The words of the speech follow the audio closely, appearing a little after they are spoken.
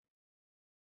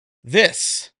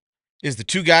This is the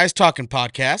Two Guys Talking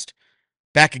podcast.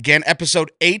 Back again,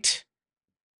 episode 8.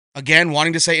 Again,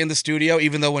 wanting to say in the studio,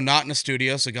 even though we're not in a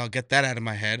studio, so I'll get that out of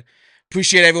my head.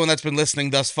 Appreciate everyone that's been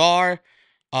listening thus far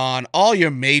on all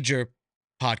your major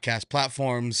podcast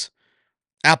platforms.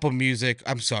 Apple Music,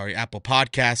 Apple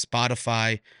Podcasts,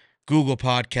 Spotify, Google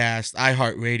Podcasts,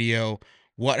 iHeartRadio,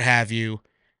 what have you.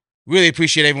 Really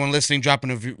appreciate everyone listening,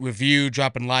 dropping a review,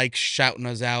 dropping likes, shouting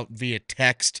us out via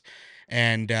text.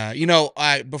 And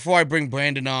before I bring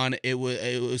Brandon on, it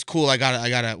was cool.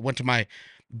 I went to my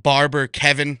barber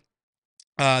Kevin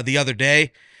the other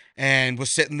day, and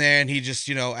was sitting there, and he just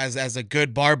as a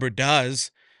good barber does,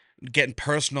 getting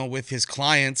personal with his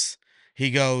clients.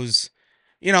 He goes,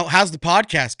 how's the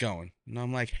podcast going? And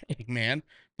I'm like, hey man,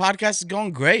 podcast is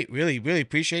going great. Really, really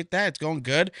appreciate that. It's going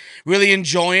good. Really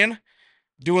enjoying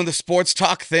doing the sports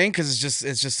talk thing because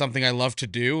it's just something I love to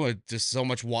do. Just so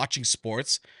much watching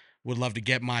sports. Would love to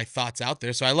get my thoughts out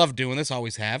there. So I love doing this.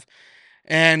 Always have.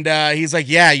 And he's like,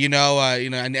 yeah,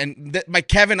 my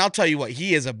Kevin. I'll tell you what.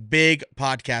 He is a big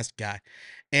podcast guy,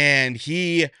 and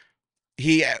he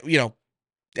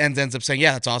ends up saying,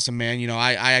 yeah, that's awesome, man.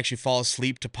 I actually fall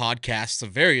asleep to podcasts of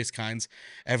various kinds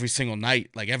every single night.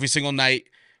 Like every single night,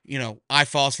 I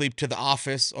fall asleep to The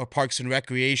Office or Parks and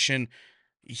Recreation.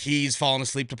 He's fallen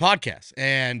asleep to podcasts.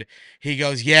 And he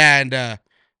goes, yeah, and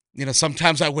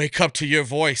sometimes I wake up to your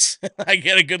voice. I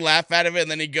get a good laugh out of it.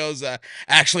 And then he goes,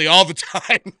 actually, all the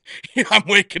time, I'm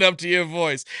waking up to your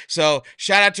voice. So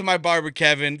shout out to my barber,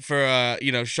 Kevin, for,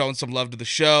 showing some love to the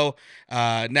show.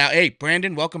 Now, hey,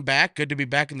 Brandon, welcome back. Good to be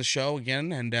back in the show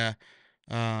again. And,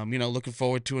 looking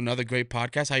forward to another great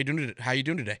podcast. How you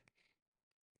doing today?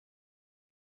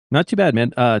 Not too bad,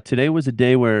 man. Today was a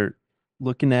day where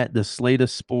looking at the slate of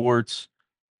sports,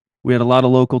 we had a lot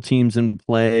of local teams in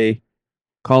play,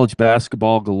 college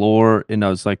basketball galore, and I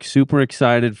was like super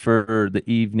excited for the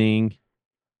evening.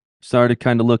 Started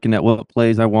kind of looking at what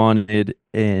plays I wanted,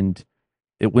 and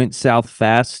it went south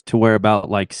fast to where about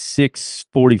like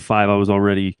 6:45 I was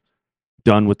already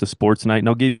done with the sports night. And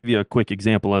I'll give you a quick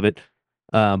example of it.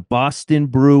 Boston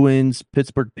Bruins,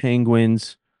 Pittsburgh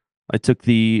Penguins. I took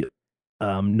the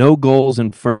no goals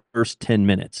in first 10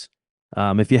 minutes.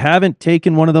 If you haven't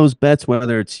taken one of those bets,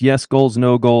 whether it's yes goals,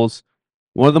 no goals,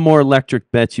 one of the more electric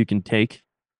bets you can take.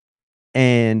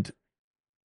 And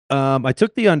I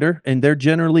took the under, and they're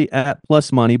generally at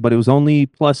plus money, but it was only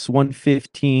plus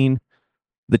 115.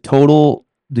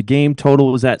 The game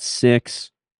total was at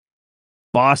 6.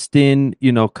 Boston,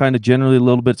 kind of generally a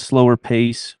little bit slower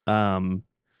pace. And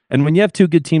when you have two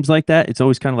good teams like that, it's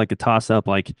always kind of like a toss up,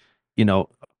 like, you know,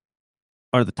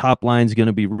 are the top lines going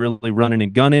to be really running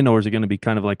and gunning, or is it going to be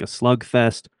kind of like a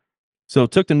slugfest? So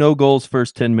it took the no goals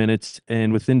first 10 minutes,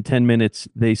 and within 10 minutes,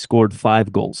 they scored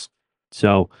 5 goals.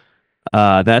 So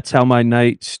that's how my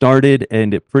night started,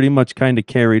 and it pretty much kind of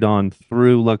carried on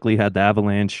through. Luckily, had the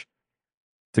Avalanche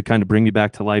to kind of bring me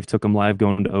back to life, took them live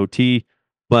going to OT.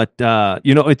 But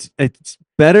it's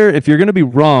better if you're going to be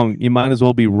wrong, you might as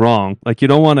well be wrong. Like you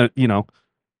don't want to,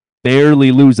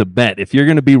 barely lose a bet. If you're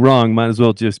going to be wrong, might as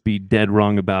well just be dead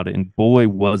wrong about it. And boy,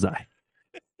 was I.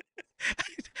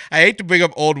 I hate to bring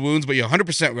up old wounds, but you're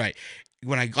 100% right.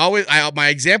 My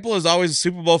example is always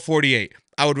Super Bowl 48.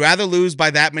 I would rather lose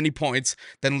by that many points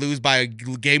than lose by a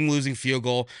game-losing field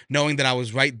goal, knowing that I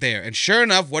was right there. And sure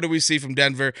enough, what did we see from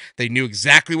Denver? They knew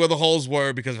exactly where the holes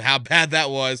were because of how bad that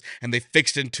was, and they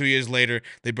fixed it. 2 years later,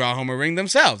 they brought home a ring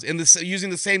themselves using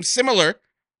the same similar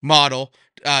model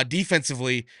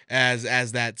defensively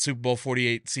as that Super Bowl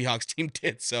 48 Seahawks team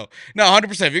did. So no,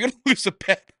 100%. If you're gonna lose a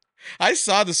bet, I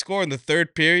saw the score in the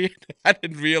third period. I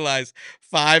didn't realize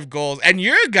 5 goals. And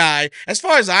you're a guy, as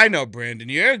far as I know, Brandon,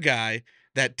 you're a guy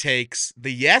that takes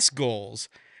the yes goals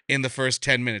in the first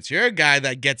 10 minutes. You're a guy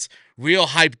that gets real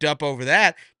hyped up over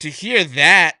that. To hear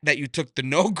that you took the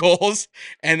no goals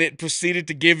and it proceeded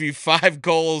to give you 5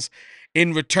 goals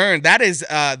in return, that is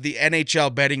the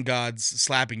NHL betting gods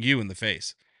slapping you in the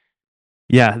face.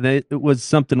 Yeah, it was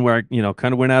something where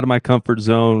kind of went out of my comfort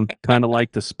zone, kind of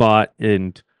liked the spot,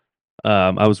 and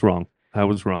I was wrong. I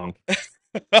was wrong.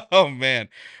 Oh man.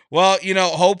 Well,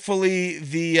 hopefully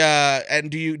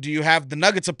and do you have the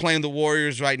Nuggets are playing the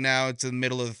Warriors right now? It's in the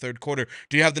middle of the third quarter.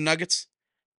 Do you have the Nuggets?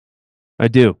 I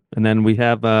do. And then we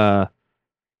got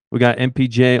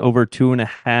MPJ over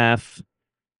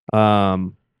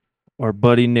 2.5. Our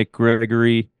buddy Nick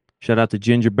Gregory, shout out to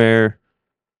Ginger Bear.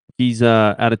 He's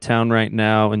out of town right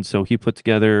now, and so he put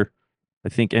together, I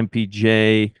think,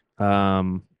 MPJ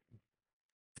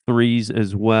threes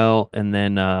as well, and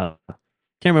then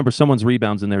can't remember someone's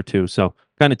rebounds in there too. So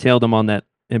kind of tailed him on that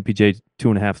MPJ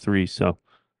 2.5 threes. So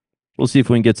we'll see if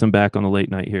we can get some back on the late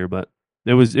night here. But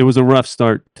it was a rough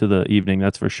start to the evening,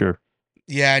 that's for sure.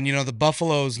 Yeah, and the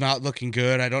Buffalo's not looking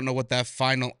good. I don't know what that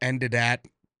final ended at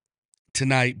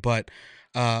tonight, but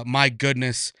my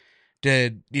goodness,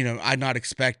 did I not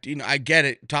expect? I get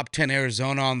it. Top 10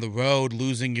 Arizona on the road,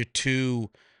 losing your two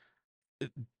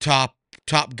top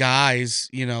top guys.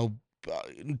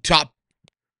 Top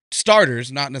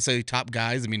starters, not necessarily top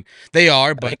guys. I mean, they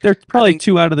are, but They're I probably think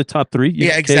two out of the top three. You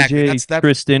yeah, know, exactly. KJ, That's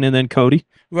Tristan, and then Cody.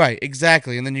 right,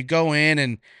 exactly. And then you go in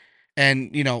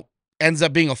and ends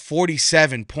up being a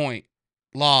 47-point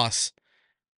loss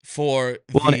for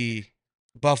Well, and the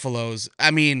Buffaloes.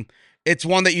 I mean, it's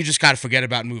one that you just got to forget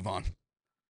about and move on.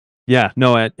 yeah,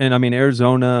 no, and I mean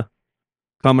Arizona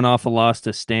coming off a loss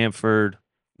to Stanford,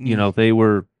 Mm.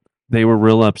 they were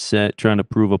real upset trying to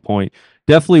prove a point.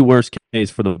 Definitely worst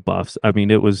case for the Buffs. I mean,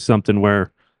 it was something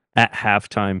where at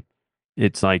halftime,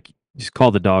 it's like just call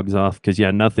the dogs off because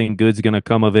yeah, nothing good's gonna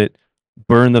come of it.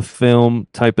 Burn the film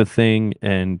type of thing,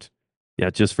 and yeah,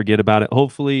 just forget about it.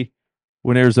 Hopefully,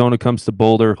 when Arizona comes to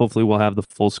Boulder, hopefully we'll have the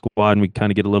full squad and we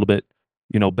kind of get a little bit,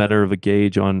 better of a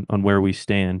gauge on where we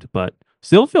stand. But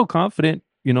still feel confident,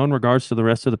 in regards to the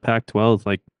rest of the Pac-12.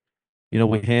 Like,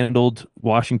 we handled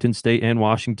Washington State and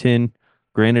Washington,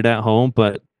 granted at home,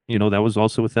 but that was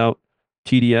also without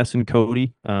TDS and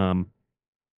Cody. And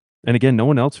again, no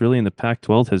one else really in the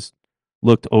Pac-12 has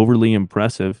looked overly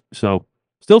impressive. So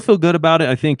still feel good about it.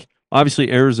 I think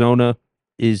obviously Arizona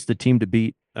is the team to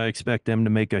beat. I expect them to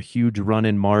make a huge run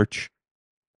in March.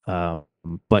 Um,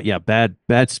 but yeah, bad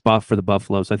spot for the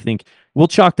Buffaloes. I think we'll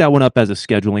chalk that one up as a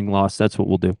scheduling loss. That's what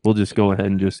we'll do. We'll just go ahead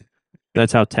and just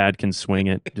that's how Tad can swing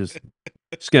it. Just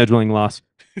scheduling loss.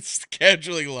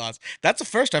 Scheduling loss. That's the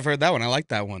first I've heard that one. I like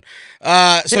that one.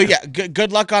 So Yeah. yeah,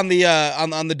 good luck on the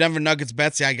on the Denver Nuggets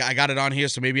bets. Yeah, I got it on here.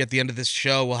 So maybe at the end of this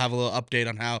show, we'll have a little update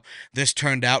on how this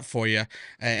turned out for you.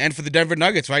 And for the Denver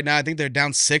Nuggets, right now, I think they're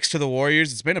down 6 to the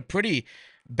Warriors. It's been a pretty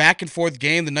back and forth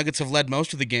game. The Nuggets have led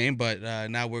most of the game, but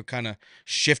now we're kind of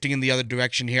shifting in the other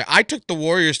direction here. I took the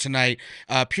Warriors tonight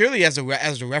purely as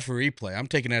a referee play. I'm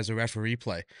taking it as a referee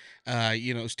play.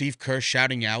 Steve Kerr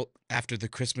shouting out after the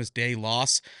Christmas Day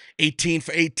loss, 18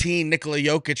 for 18. Nikola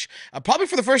Jokic, probably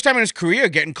for the first time in his career,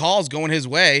 getting calls going his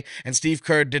way, and Steve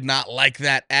Kerr did not like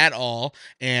that at all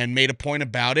and made a point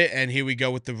about it. And here we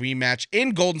go with the rematch in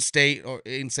Golden State or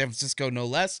in San Francisco, no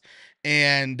less.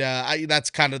 And that's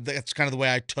kind of the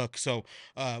way I took. So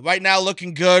right now,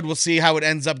 looking good. We'll see how it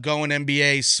ends up going.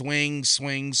 NBA swing,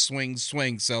 swing, swing,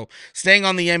 swing. So staying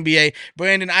on the NBA,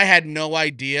 Brandon, I had no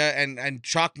idea, and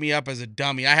chalk me up as a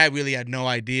dummy. I really had no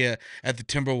idea that the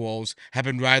Timberwolves have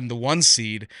been riding the 1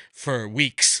 seed for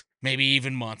weeks, maybe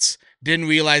even months. Didn't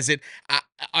realize it.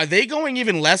 Are they going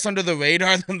even less under the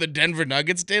radar than the Denver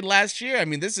Nuggets did last year? I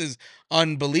mean, this is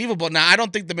unbelievable. Now, I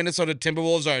don't think the Minnesota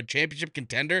Timberwolves are a championship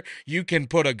contender. You can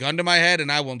put a gun to my head,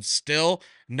 and I will still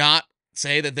not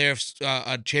say that they're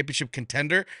a championship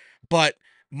contender. But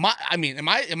I mean, am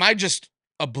I just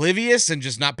oblivious and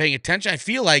just not paying attention? I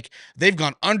feel like they've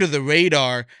gone under the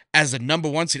radar as a number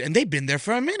 1 seed, and they've been there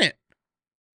for a minute.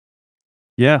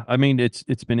 Yeah, I mean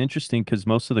it's been interesting because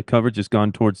most of the coverage has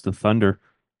gone towards the Thunder,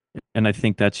 and I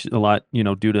think that's a lot,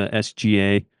 due to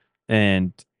SGA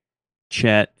and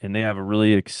Chet, and they have a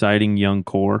really exciting young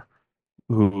core.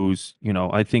 Who's,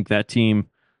 I think that team,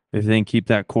 if they can keep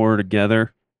that core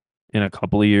together in a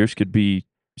couple of years, could be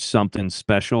something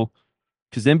special.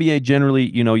 Because NBA generally,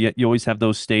 you always have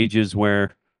those stages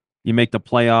where you make the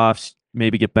playoffs,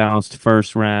 maybe get bounced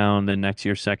first round, then next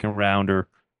year second round, or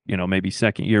maybe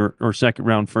second year or second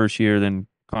round first year, then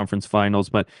conference finals.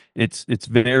 But it's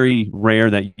very rare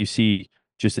that you see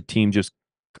just a team just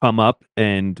come up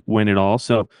and win it all.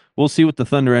 So we'll see what the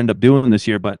Thunder end up doing this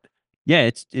year. But yeah,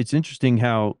 it's interesting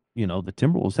how the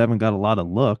Timberwolves haven't got a lot of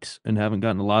looks and haven't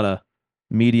gotten a lot of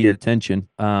media attention.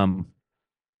 I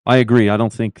agree. I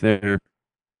don't think they're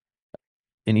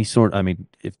any sort. I mean,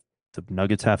 if the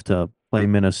Nuggets have to play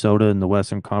Minnesota in the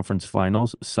Western Conference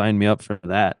Finals, sign me up for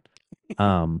that.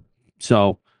 Um,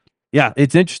 so yeah,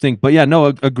 it's interesting, but yeah, no,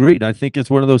 agreed. I think it's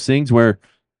one of those things where,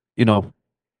 you know,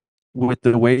 with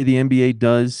the way the NBA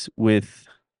does with,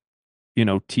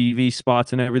 TV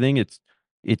spots and everything,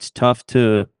 it's tough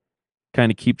to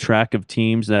kind of keep track of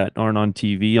teams that aren't on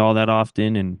TV all that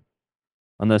often, and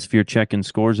unless if you're checking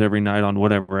scores every night on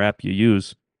whatever app you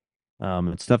use,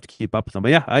 it's tough to keep up with them.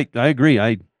 But yeah, I agree.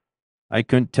 I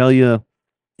couldn't tell you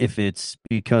if it's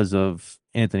because of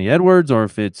Anthony Edwards or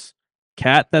if it's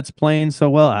Cat that's playing so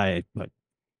well. I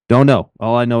don't know.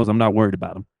 All I know is I'm not worried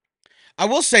about him. I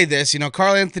will say this,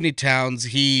 Carl Anthony Towns,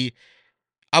 he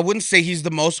I wouldn't say he's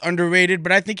the most underrated,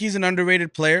 but I think he's an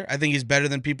underrated player. I think he's better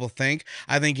than people think.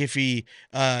 I think if he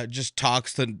just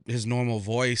talks to his normal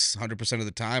voice 100% of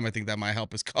the time, I think that might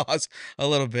help his cause a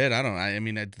little bit. I don't know. I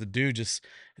mean, the dude just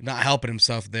not helping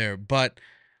himself there. But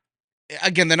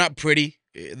again, they're not pretty.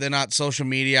 They're not social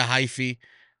media hyphy.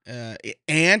 Uh,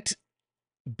 Ant,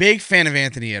 big fan of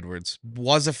Anthony Edwards.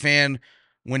 Was a fan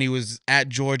when he was at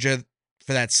Georgia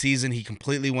for that season. He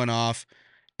completely went off.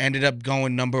 Ended up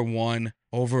going number one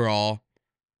overall.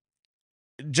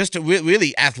 Just a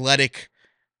really athletic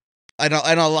and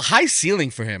a high ceiling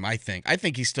for him. I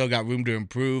think he's still got room to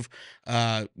improve.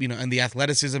 And the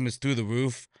athleticism is through the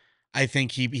roof. I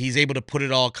think he's able to put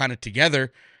it all kind of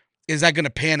together. Is that going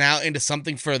to pan out into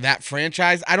something for that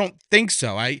franchise? I don't think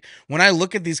so. When I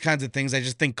look at these kinds of things, I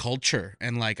just think culture,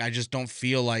 and like I just don't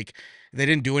feel like they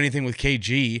didn't do anything with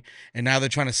KG, and now they're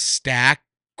trying to stack,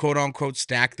 quote unquote,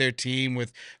 stack their team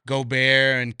with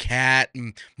Gobert and Cat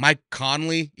and Mike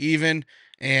Conley even,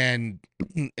 and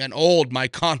an old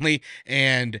Mike Conley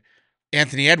and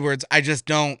Anthony Edwards. I just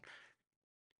don't.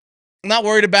 I'm not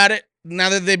worried about it. Now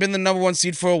that they've been the number one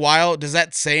seed for a while, does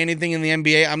that say anything in the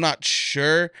NBA? I'm not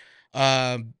sure.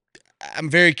 Um, I'm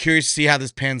very curious to see how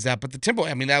this pans out. But the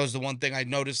Timberwolves, I mean, that was the one thing I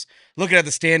noticed looking at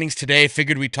the standings today.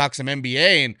 Figured we'd talk some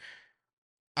NBA, and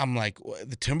I'm like,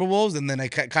 the Timberwolves? And then I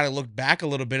kind of looked back a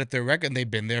little bit at their record, and they've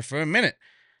been there for a minute.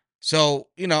 So,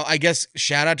 I guess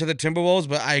shout out to the Timberwolves,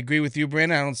 but I agree with you,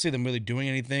 Brandon. I don't see them really doing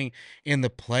anything in the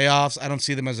playoffs. I don't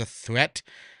see them as a threat.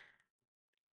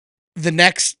 The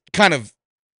next kind of,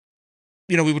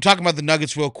 we were talking about the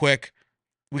Nuggets real quick.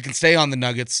 We can stay on the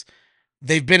Nuggets.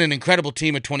 They've been an incredible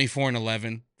team at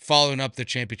 24-11, following up their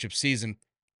championship season.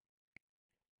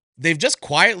 They've just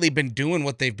quietly been doing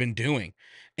what they've been doing.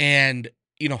 And,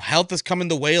 health is coming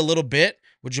the way a little bit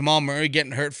with Jamal Murray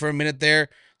getting hurt for a minute there,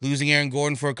 losing Aaron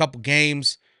Gordon for a couple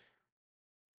games.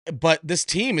 But this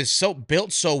team is so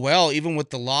built so well, even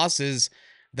with the losses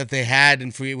that they had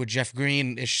in free with Jeff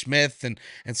Green, Ish Smith, and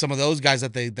some of those guys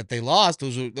that they lost.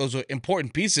 Those were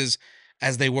important pieces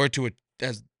as they were to it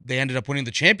as they ended up winning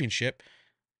the championship.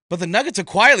 But the Nuggets are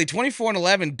quietly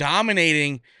 24-11,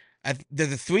 dominating. They're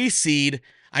the 3 seed.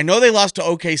 I know they lost to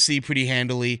OKC pretty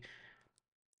handily.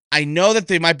 I know that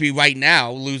they might be right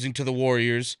now losing to the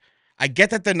Warriors. I get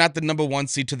that they're not the number 1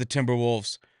 seed to the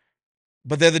Timberwolves,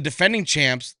 but they're the defending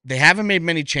champs. They haven't made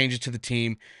many changes to the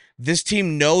team. This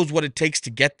team knows what it takes to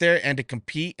get there and to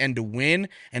compete and to win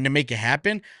and to make it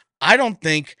happen. I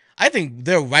think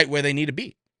they're right where they need to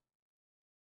be.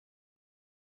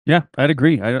 Yeah, I'd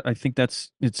agree. I think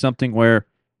it's something where,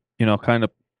 kind of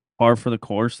par for the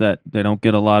course that they don't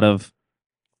get a lot of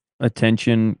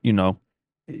attention.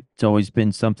 It's always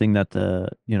been something that the,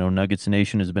 Nuggets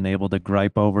Nation has been able to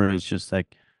gripe over. It's just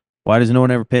like, why does no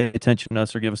one ever pay attention to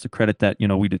us or give us the credit that,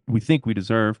 we think we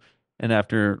deserve? And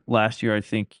after last year, I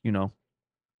think,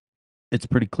 it's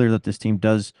pretty clear that this team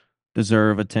does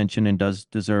deserve attention and does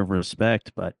deserve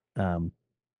respect. But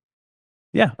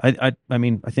yeah, I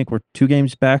mean, I think we're 2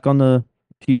 games back on the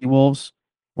T-Wolves,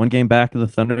 1 game back of the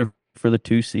Thunder for the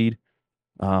 2 seed.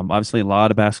 Obviously, a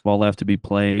lot of basketball left to be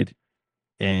played.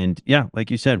 And yeah, like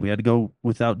you said, we had to go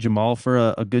without Jamal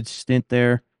for a good stint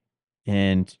there.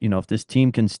 And, if this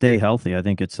team can stay healthy, I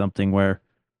think it's something where,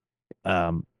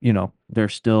 they're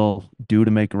still due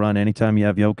to make a run. Anytime you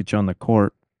have Jokic on the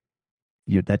court,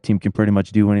 that team can pretty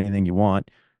much do anything you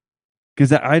want.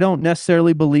 Because I don't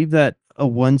necessarily believe that a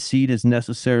 1 seed is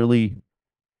necessarily,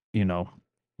 you know,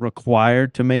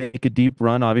 required to make a deep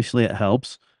run. Obviously, it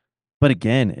helps. But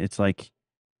again, it's like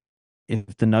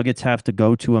if the Nuggets have to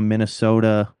go to a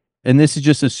Minnesota, and this is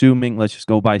just assuming, let's just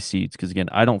go by seeds, because again,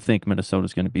 I don't think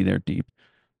Minnesota's going to be there deep.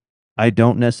 I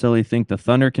don't necessarily think the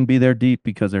Thunder can be there deep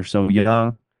because they're so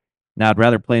young. Now, I'd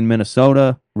rather play in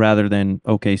Minnesota rather than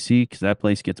OKC because that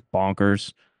place gets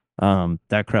bonkers.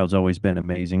 That crowd's always been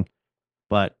amazing.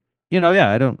 But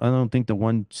yeah, I don't think the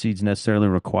 1 seed's necessarily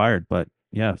required. But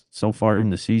yeah, so far in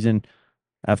the season,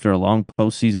 after a long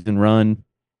postseason run,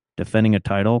 defending a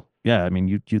title, yeah, I mean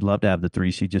you'd love to have the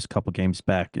 3 seed just a couple games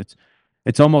back.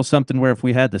 It's almost something where if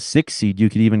we had the 6 seed, you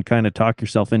could even kind of talk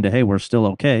yourself into, hey, we're still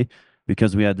okay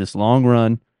because we had this long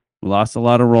run. We lost a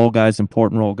lot of role guys,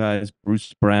 important role guys.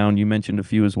 Bruce Brown, you mentioned a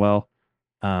few as well.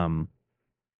 Um,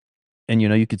 and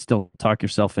you could still talk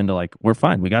yourself into like, we're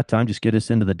fine. We got time. Just get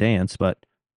us into the dance. But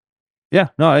yeah,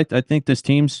 no, I think this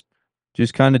team's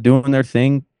just kind of doing their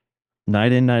thing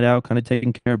night in, night out, kind of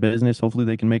taking care of business. Hopefully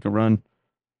they can make a run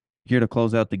here to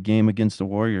close out the game against the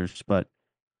Warriors. But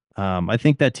I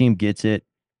think that team gets it.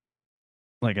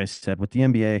 Like I said, with the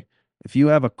NBA, if you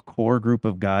have a core group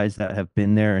of guys that have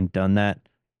been there and done that,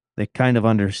 they kind of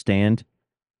understand.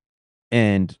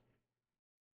 And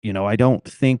I don't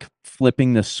think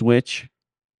flipping the switch,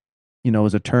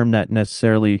 is a term that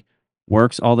necessarily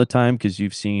works all the time because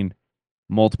you've seen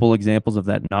multiple examples of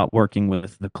that not working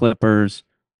with the Clippers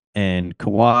and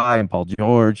Kawhi and Paul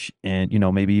George and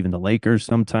maybe even the Lakers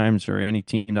sometimes or any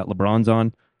team that LeBron's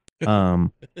on.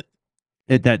 Um,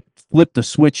 that flip the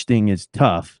switch thing is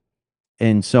tough.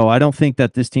 And so I don't think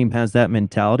that this team has that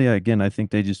mentality. Again, I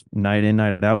think they just night in,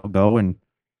 night out go. And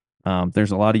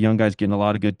there's a lot of young guys getting a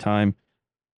lot of good time.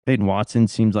 Peyton Watson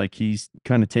seems like he's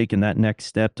kind of taking that next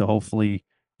step to hopefully,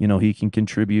 he can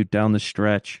contribute down the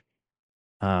stretch.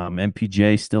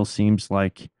 MPJ still seems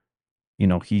like,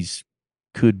 he's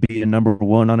could be a number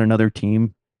one on another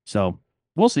team. So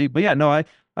we'll see. But yeah, no, I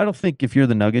don't think if you're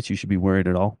the Nuggets, you should be worried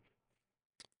at all.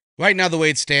 Right now, the way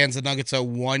it stands, the Nuggets are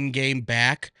 1 game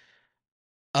back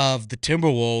of the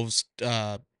Timberwolves.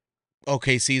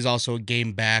 OKC is also a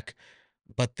game back,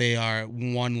 but they are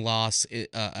one loss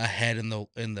ahead in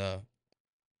the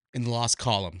loss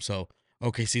column. So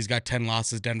OKC's got 10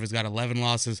 losses, Denver's got 11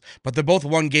 losses, but they're both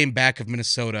 1 game back of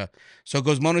Minnesota. So it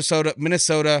goes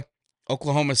Minnesota,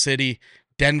 Oklahoma City,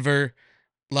 Denver,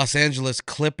 Los Angeles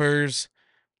Clippers,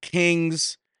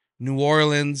 Kings, New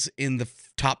Orleans in the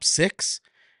top 6.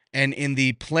 And in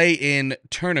the play-in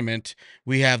tournament,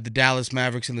 we have the Dallas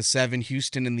Mavericks in the 7,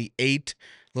 Houston in the 8.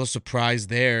 Little surprise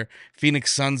there.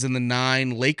 Phoenix Suns in the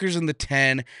 9, Lakers in the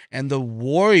 10, and the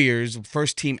Warriors,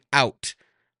 first team out,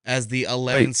 as the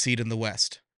 11 Wait, seed in the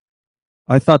West.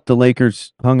 I thought the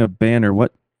Lakers hung a banner.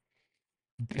 What?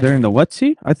 They're in the what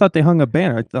seat? I thought they hung a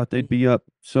banner. I thought they'd be up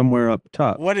somewhere up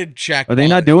top. What did Shaq Are they call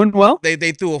not it? doing well? They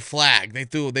threw a flag. They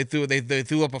threw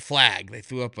up a flag. They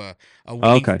threw up a winning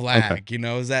Okay, okay, flag.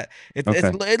 Is that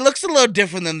okay. it looks a little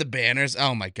different than the banners.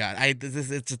 Oh my god!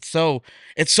 It's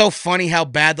so funny how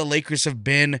bad the Lakers have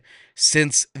been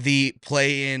since the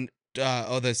play in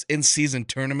or this in season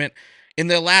tournament. In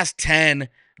their last 10,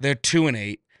 they're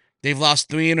 2-8. They've lost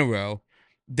 3 in a row.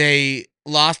 They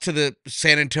lost to the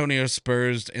San Antonio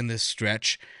Spurs in this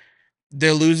stretch.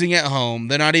 They're losing at home.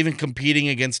 They're not even competing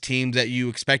against teams that you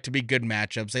expect to be good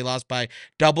matchups. They lost by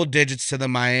double digits to the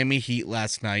Miami Heat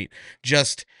last night.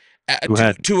 Just Who to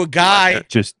had to a what? guy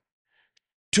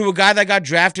to a guy that got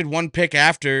drafted 1 pick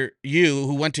after you,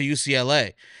 who went to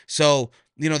UCLA. So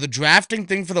the drafting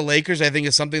thing for the Lakers, I think,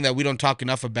 is something that we don't talk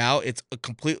enough about. It's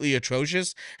completely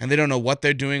atrocious, and they don't know what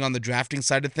they're doing on the drafting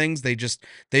side of things.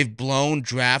 They've blown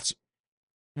drafts,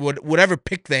 whatever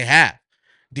pick they have.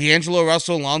 D'Angelo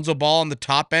Russell, Lonzo Ball on the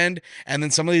top end, and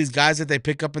then some of these guys that they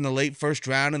pick up in the late first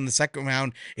round and the second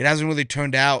round, it hasn't really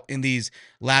turned out in these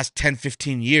last 10,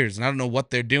 15 years, and I don't know what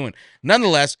they're doing.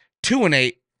 Nonetheless,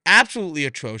 2-8, absolutely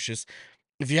atrocious.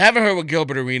 If you haven't heard what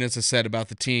Gilbert Arenas has said about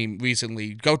the team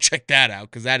recently, go check that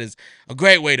out because that is a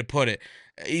great way to put it.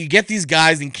 You get these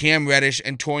guys in Cam Reddish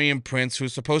and Torian Prince who are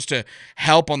supposed to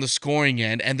help on the scoring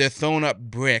end, and they're throwing up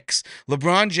bricks.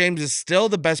 LeBron James is still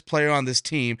the best player on this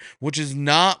team, which is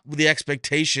not the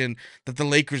expectation that the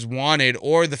Lakers wanted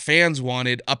or the fans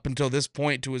wanted up until this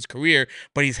point to his career,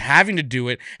 but he's having to do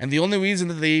it. And the only reason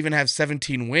that they even have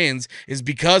 17 wins is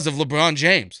because of LeBron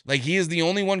James. Like, he is the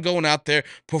only one going out there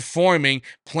performing,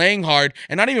 playing hard,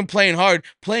 and not even playing hard,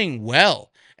 playing well.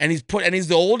 And he's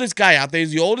the oldest guy out there. He's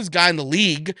the oldest guy in the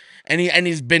league, and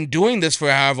he's been doing this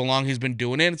for however long he's been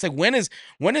doing it. It's like when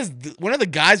are the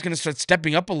guys going to start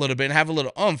stepping up a little bit and have a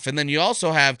little oomph? And then you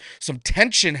also have some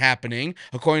tension happening,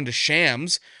 according to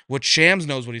Shams, which Shams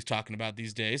knows what he's talking about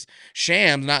these days.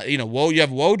 Shams, not you have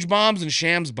Woj bombs and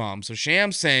Shams bombs. So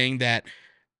Shams saying that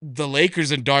the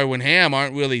Lakers and Darwin Ham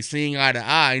aren't really seeing eye to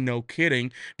eye, no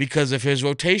kidding, because of his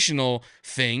rotational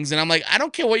things. And I'm like, I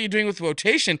don't care what you're doing with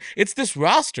rotation. It's this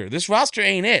roster. This roster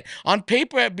ain't it. On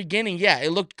paper at beginning, yeah, it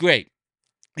looked great.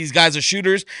 These guys are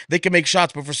shooters. They can make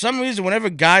shots. But for some reason, whenever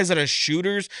guys that are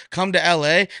shooters come to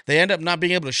LA, they end up not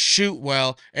being able to shoot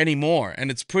well anymore.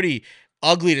 And it's pretty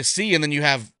ugly to see. And then you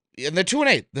have, and they're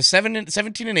 2-8, the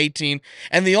 17 and 18.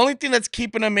 And the only thing that's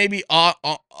keeping them maybe a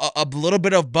little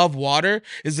bit above water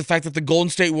is the fact that the Golden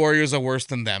State Warriors are worse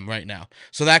than them right now.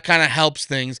 So that kind of helps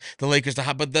things. The Lakers,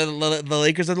 but the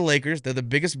Lakers are the Lakers. They're the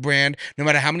biggest brand. No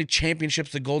matter how many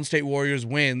championships the Golden State Warriors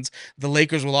wins, the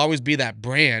Lakers will always be that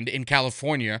brand in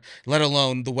California, let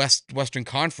alone the Western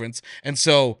Conference. And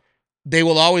so they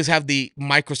will always have the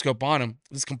microscope on them.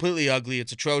 It's completely ugly.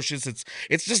 It's atrocious.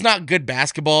 It's just not good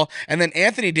basketball. And then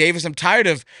Anthony Davis, I'm tired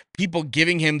of people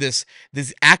giving him this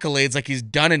accolades like he's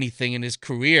done anything in his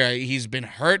career. He's been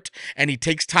hurt and he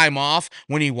takes time off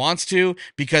when he wants to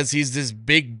because he's this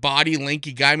big body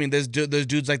lanky guy. I mean, there's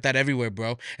dudes like that everywhere,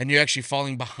 bro. And you're actually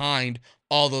falling behind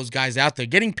all those guys out there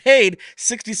getting paid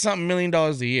 60 something $1 million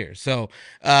a year. So,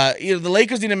 the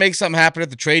Lakers need to make something happen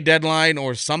at the trade deadline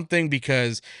or something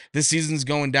because this season's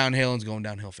going downhill and it's going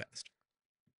downhill fast.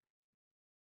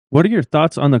 What are your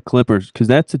thoughts on the Clippers? Because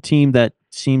that's a team that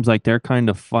seems like they're kind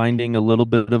of finding a little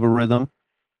bit of a rhythm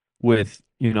with,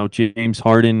 James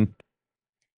Harden.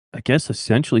 I guess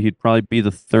essentially he'd probably be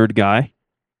the third guy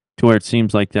to where it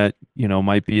seems like that,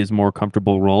 might be his more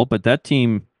comfortable role. But that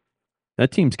team's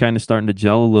kind of starting to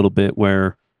gel a little bit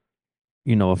where,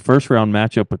 a first round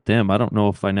matchup with them, I don't know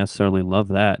if I necessarily love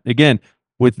that. Again,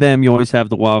 with them, you always have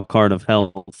the wild card of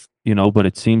health, but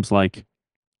it seems like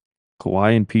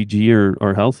Kawhi and PG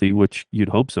are healthy, which you'd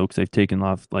hope so because they've taken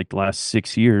off like the last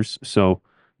 6 years. So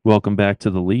welcome back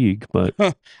to the league. But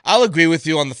I'll agree with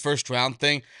you on the first round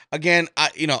thing. Again,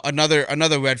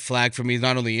 another red flag for me is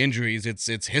not only injuries,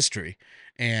 it's history.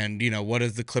 And what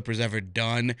has the Clippers ever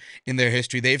done in their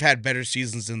history? They've had better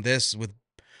seasons than this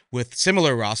with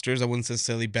similar rosters. I wouldn't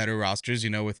necessarily better rosters,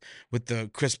 with the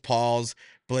Chris Pauls,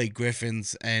 Blake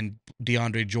Griffins, and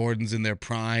DeAndre Jordans in their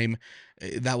prime.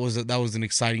 That was an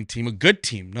exciting team, a good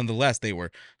team nonetheless. They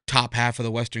were top half of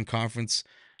the Western Conference,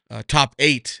 top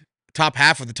eight, top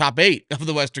half of the top eight of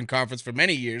the Western Conference for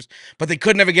many years, but they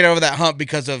could never get over that hump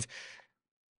because of,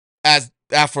 as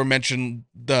aforementioned,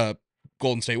 the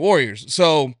Golden State Warriors.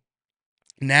 So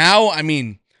now, I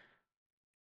mean,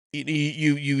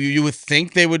 you would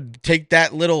think they would take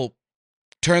that little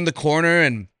turn the corner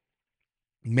and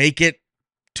make it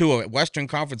to a Western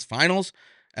Conference Finals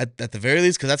at the very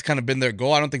least, because that's kind of been their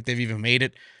goal. I don't think they've even made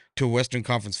it to a Western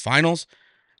Conference Finals.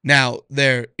 Now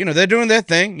they're doing their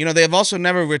thing. They have also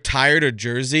never retired a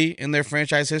jersey in their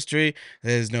franchise history.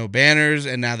 There's no banners,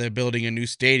 and now they're building a new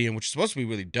stadium, which is supposed to be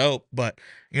really dope. But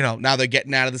now they're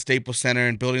getting out of the Staples Center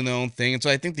and building their own thing. And so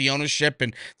I think the ownership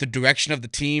and the direction of the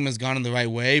team has gone in the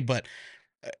right way. But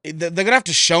they're gonna have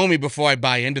to show me before I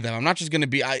buy into them. I'm not just gonna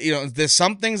be, there's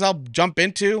some things I'll jump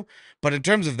into, but in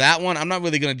terms of that one, I'm not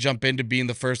really gonna jump into being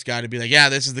the first guy to be like, yeah,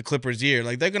 this is the Clippers' year.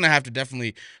 Like they're gonna have to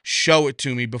definitely show it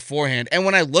to me beforehand. And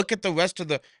when I look at the rest of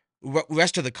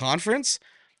the conference,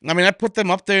 I mean, I put them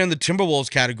up there in the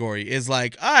Timberwolves category. Is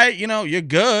like, all right, you're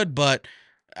good, but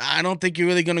I don't think you're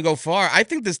really going to go far. I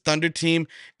think this Thunder team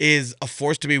is a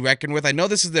force to be reckoned with. I know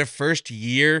this is their first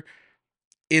year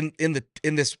in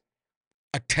this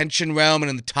attention realm and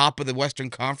in the top of the Western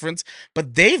Conference,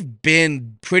 but they've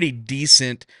been pretty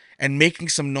decent and making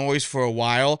some noise for a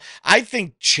while. I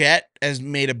think Chet has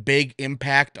made a big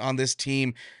impact on this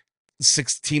team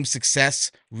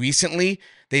success recently.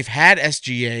 They've had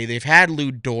SGA, they've had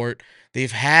Lou Dort,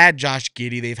 they've had Josh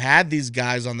Giddey, they've had these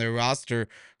guys on their roster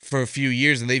for a few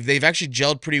years, and they've actually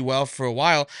gelled pretty well for a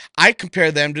while. I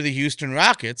compare them to the Houston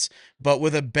Rockets, but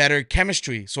with a better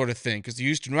chemistry sort of thing, because the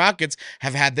Houston Rockets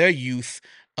have had their youth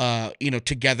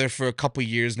together for a couple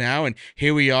years now, and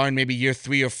here we are in maybe year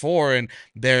 3 or 4, and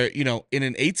they're, in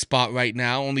an 8 spot right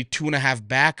now, only 2.5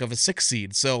 back of a 6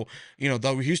 seed. So,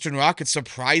 the Houston Rockets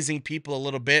surprising people a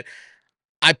little bit.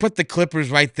 I put the Clippers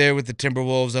right there with the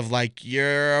Timberwolves of like,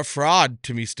 you're a fraud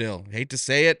to me still. Hate to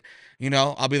say it.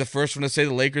 I'll be the first one to say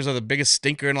the Lakers are the biggest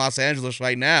stinker in Los Angeles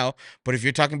right now. But if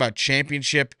you're talking about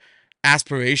championship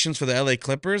aspirations for the LA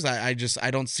Clippers, I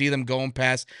don't see them going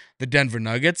past the Denver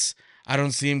Nuggets. I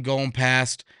don't see them going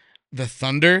past the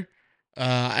Thunder.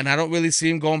 And I don't really see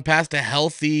them going past a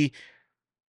healthy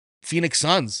Phoenix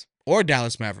Suns or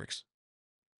Dallas Mavericks.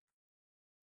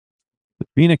 the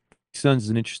Phoenix Suns is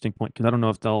an interesting point because I don't know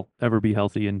if they'll ever be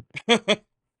healthy. And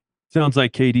sounds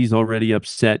like KD's already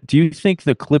upset. Do you think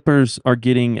the Clippers are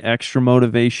getting extra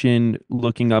motivation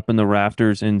looking up in the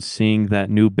rafters and seeing that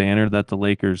new banner that the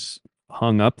Lakers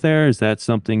hung up there? Is that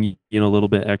something, a little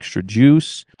bit extra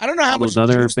juice? I don't know how All those much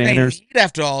other juice they banners. need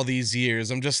after all these years.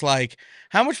 I'm just like,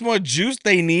 how much more juice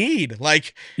they need?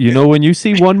 Like, When you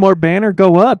see one more banner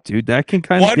go up, dude, that can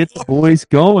kind of one get the more. boys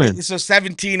going. So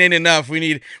 17 ain't enough. We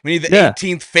need the Yeah.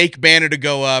 18th fake banner to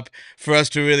go up for us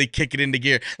to really kick it into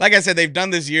gear. Like I said, they've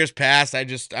done this years past.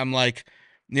 I'm like,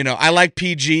 I like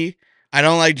PG. I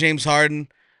don't like James Harden.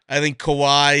 I think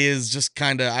Kawhi is just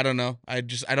kind of, I don't know. I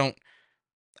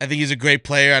think he's a great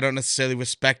player. I don't necessarily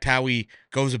respect how he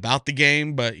goes about the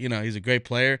game, but he's a great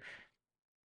player.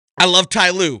 I love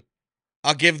Ty Lue.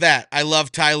 I'll give that. I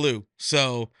love Ty Lue.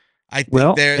 So I think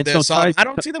Well, they're and they're so solid. I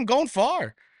don't see them going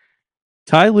far.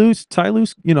 Ty Lue's,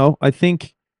 I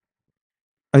think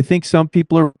some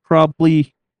people are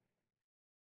probably,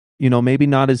 maybe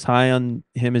not as high on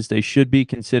him as they should be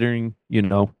considering,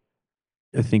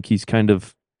 I think he's kind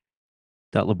of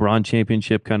that LeBron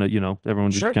championship kind of,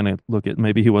 everyone just Sure, kind of look at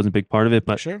maybe he wasn't a big part of it,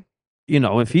 but sure.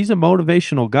 if he's a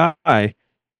motivational guy,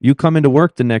 You come into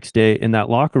work the next day and that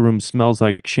locker room smells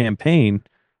like champagne,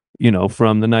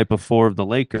 from the night before of the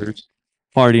Lakers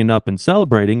partying up and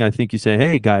celebrating. I think you say,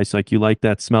 "Hey guys, like you like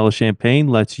that smell of champagne?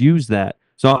 Let's use that."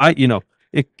 So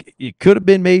it could have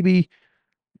been maybe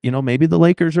the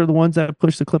Lakers are the ones that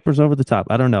push the Clippers over the top.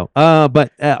 I don't know.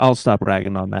 But I'll stop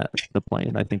ragging on the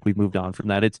plane. I think we've moved on from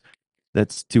that.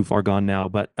 That's too far gone now.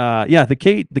 But yeah, the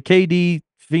KD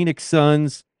Phoenix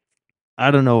Suns.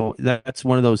 I don't know. That's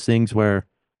one of those things where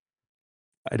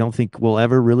I don't think we'll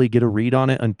ever really get a read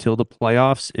on it until the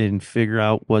playoffs and figure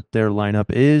out what their lineup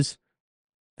is.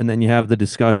 And then you have the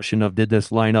discussion of did this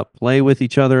lineup play with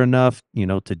each other enough,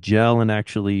 to gel and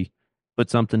actually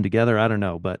put something together. I don't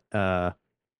know, but yeah,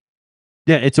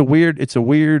 it's a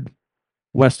weird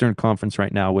Western Conference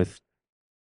right now with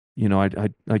I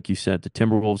like you said, the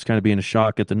Timberwolves kind of being a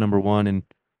shock at the number one,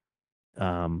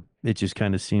 and it just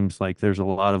kind of seems like there's a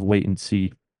lot of wait and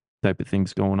see type of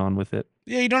things going on with it.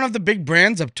 Yeah, you don't have the big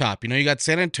brands up top. You got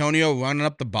San Antonio running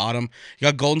up the bottom. You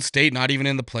got Golden State not even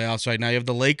in the playoffs right now. You have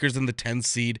the Lakers in the 10th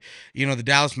seed. The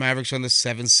Dallas Mavericks are in the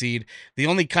 7th seed. The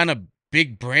only kind of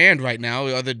big brand right now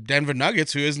are the Denver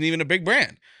Nuggets, who isn't even a big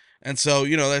brand. And so,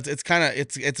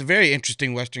 it's a very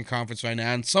interesting Western Conference right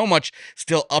now, and so much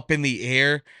still up in the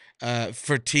air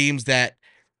for teams that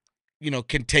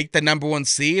can take the number one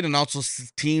seed, and also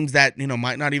teams that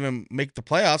might not even make the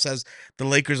playoffs, as the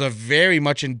Lakers are very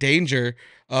much in danger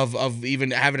of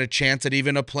even having a chance at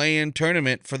even a play-in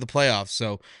tournament for the playoffs.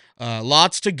 So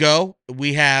lots to go.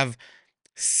 We have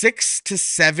 6 to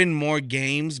 7 more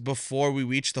games before we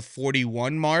reach the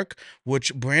 41 mark,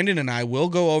 which Brandon and I will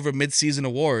go over midseason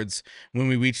awards when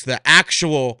we reach the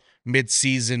actual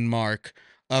midseason mark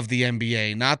of the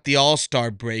NBA, not the All-Star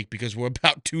break, because we're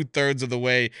about 2/3 of the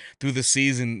way through the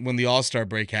season when the All-Star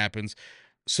break happens.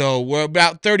 So we're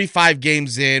about 35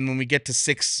 games in. When we get to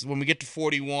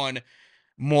 41,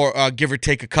 more give or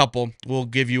take a couple, we'll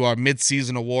give you our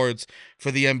midseason awards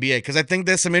for the NBA, because I think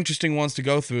there's some interesting ones to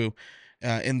go through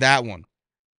in that one.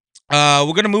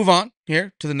 We're gonna move on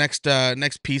here to the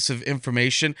next piece of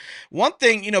information. One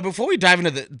thing, before we dive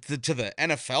into the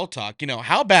NFL talk,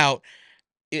 how about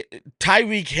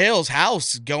Tyreek Hill's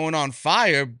house going on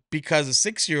fire because a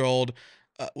 6-year-old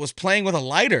was playing with a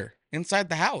lighter inside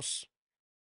the house?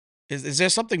 Is there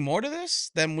something more to this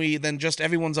than just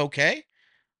everyone's okay?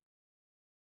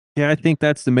 Yeah, I think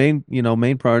that's the main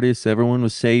priority is everyone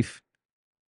was safe.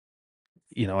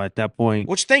 At that point,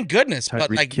 Which, thank goodness, but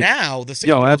Tyreek like can, now the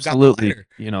yo, 6-year-old's got the absolutely,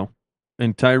 lighter.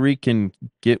 and Tyreek can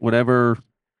get whatever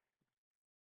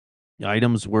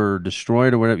items were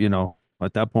destroyed or whatever.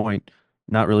 At that point,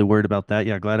 not really worried about that.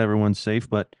 Yeah, glad everyone's safe,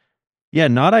 but yeah,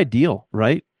 not ideal,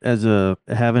 right? As a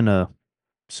having a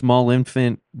small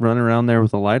infant running around there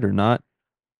with a lighter, not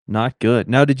good.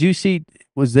 Now, did you see?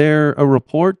 Was there a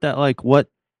report that like what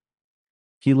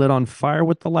he lit on fire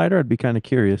with the lighter? I'd be kind of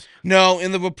curious. No,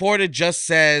 in the report it just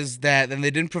says that, and they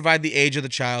didn't provide the age of the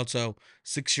child, so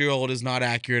 6-year-old is not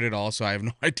accurate at all. So I have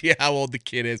no idea how old the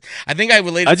kid is. I think I I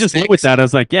related just went with 6. that. I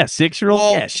was like, yeah, 6-year-old,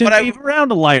 Well, yeah, shouldn't be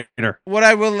around a lighter. what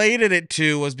I related it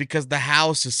to was because the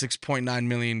house is $6.9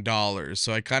 million,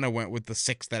 so I kind of went with the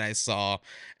 6 that I saw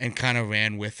and kind of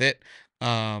ran with it.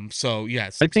 So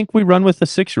yeah, I think we run with the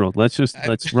 6-year-old. Let's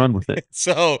run with it.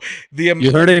 so the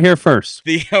You heard it here first.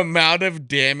 the amount of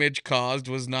damage caused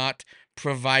was not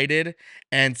provided,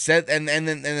 and said, and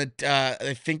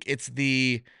I think it's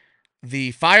the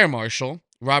fire marshal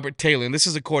Robert Taylor, and this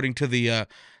is according to the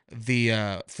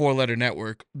 4-letter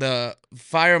network. The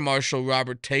fire marshal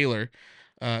Robert Taylor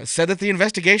said that the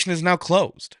investigation is now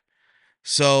closed.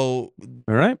 So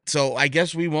All right. so I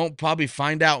guess we won't probably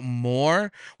find out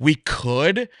more. We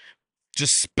could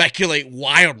just speculate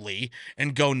wildly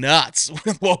and go nuts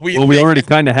with what we Well, we think. already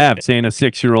kind of have saying a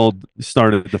 6-year-old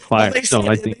started the Well, fire, so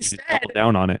I think you should double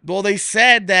down on it. they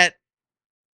said that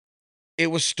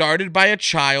it was started by a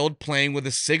child playing with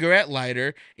a cigarette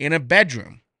lighter in a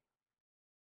bedroom.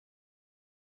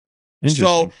 So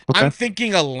Interesting. I'm Okay.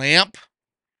 thinking a lamp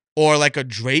or like a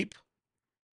drape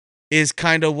is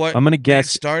kind of what I'm gonna may have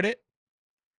guess. started.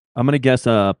 I'm gonna guess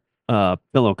a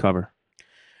pillow cover.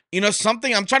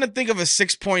 Something, I'm trying to think of a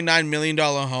 $6.9 million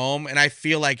home, and I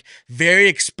feel like very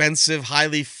expensive,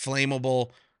 highly flammable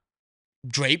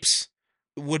drapes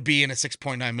would be in a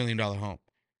 $6.9 million home.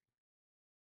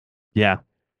 Yeah.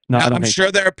 No, Now, I don't I'm think sure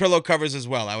that. there are pillow covers as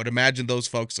well. I would imagine those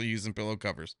folks are using pillow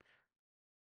covers.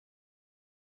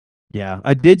 Yeah,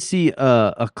 I did see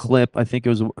a clip. I think it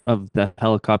was of the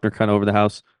helicopter kind of over the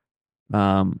house.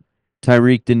 Um,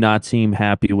 Tyreek did not seem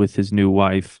happy with his new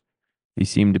wife. He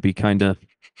seemed to be kind of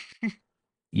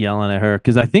yelling at her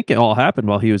because I think it all happened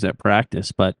while he was at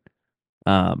practice. But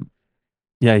um,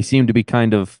 Yeah, he seemed to be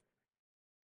kind of,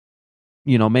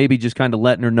 maybe just kind of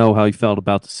letting her know how he felt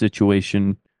about the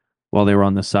situation while they were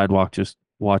on the sidewalk, just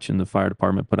watching the fire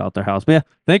department put out their house. But yeah,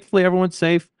 thankfully everyone's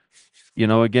safe.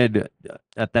 Again,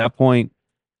 at that point,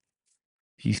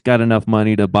 he's got enough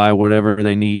money to buy whatever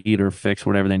they need or fix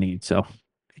whatever they need. So,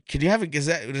 Can you have it? Does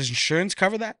insurance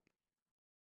cover that?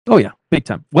 oh yeah, big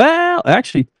time. Well,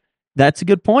 actually, that's a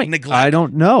good point. I Neglect?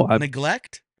 don't know.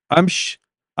 Neglect? I'm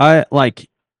I like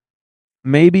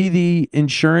maybe the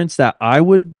insurance that I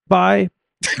would buy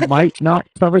might not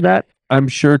cover that. I'm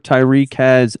sure Tyreek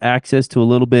has access to a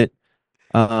little bit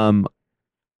um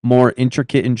more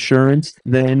intricate insurance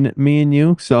than me and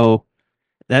you. So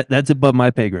that's above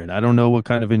my pay grade. I don't know what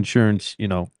kind of insurance,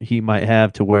 he might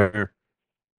have to where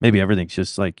maybe everything's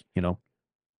just like,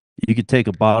 you could take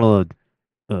a bottle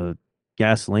of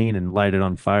gasoline and light it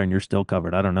on fire and you're still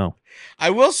covered. I don't know. I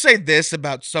will say this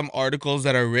about some articles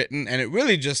that are written, and it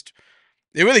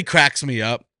really cracks me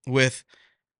up with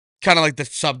kind of like the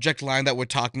subject line that we're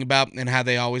talking about and how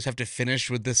they always have to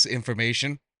finish with this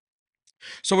information.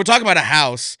 So we're talking about a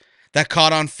house that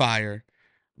caught on fire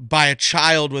by a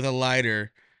child with a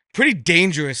lighter. Pretty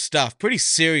dangerous stuff, pretty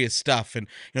serious stuff, and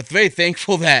very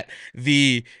thankful that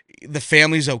the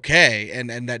family's okay and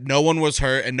that no one was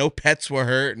hurt and no pets were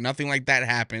hurt, nothing like that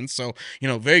happened. So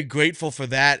very grateful for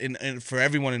that and for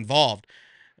everyone involved.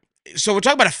 So we're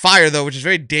talking about a fire though, which is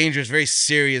very dangerous, very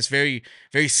serious, very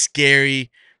scary,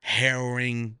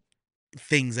 harrowing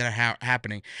things that are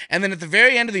happening. And then at the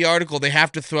very end of the article, they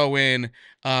have to throw in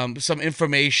some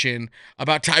information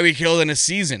about Tyreek Hill in a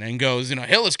season and goes,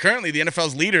 Hill is currently the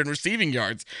NFL's leader in receiving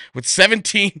yards with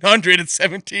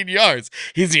 1,717 yards.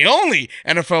 He's the only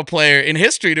NFL player in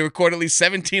history to record at least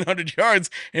 1,700 yards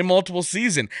in multiple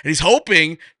seasons. And he's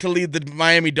hoping to lead the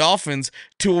Miami Dolphins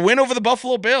to a win over the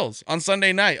Buffalo Bills on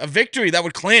Sunday night, a victory that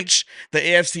would clinch the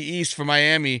AFC East for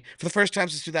Miami for the first time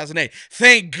since 2008.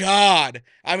 Thank God.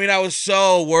 I mean, I was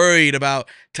so worried about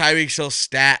Tyreek Hill's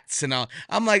stats and all.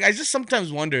 I'm like, I just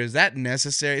sometimes wonder, is that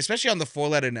necessary? Especially on the Four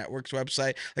Letter Network's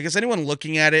website. Like, is anyone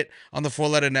looking at it on the Four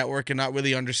Letter Network and not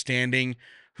really understanding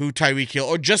who Tyreek Hill,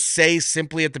 or just say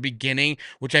simply at the beginning,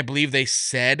 which I believe they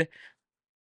said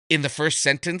in the first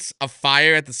sentence, a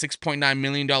fire at the $6.9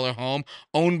 million home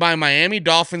owned by Miami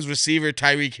Dolphins receiver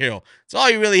Tyreek Hill. That's all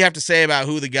you really have to say about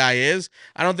who the guy is.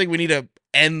 I don't think we need to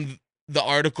end the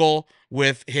article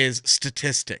with his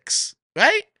statistics,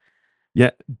 right?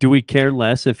 Yeah. Do we care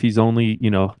less if he's only,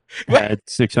 Right. had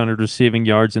 600 receiving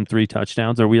yards and 3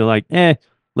 touchdowns? Are we like,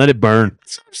 let it burn?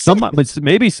 So,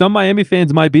 Maybe some Miami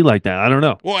fans might be like that. I don't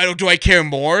know. well, do I care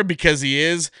more because he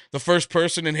is the first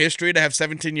person in history to have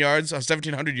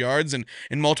 1,700 yards in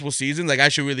multiple seasons? Like, I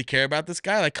should really care about this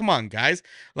guy? Like, come on, guys.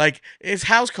 Like, his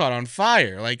house caught on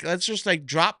fire. Like, let's just, like,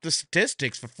 drop the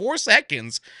statistics for 4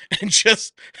 seconds and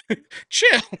just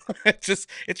chill.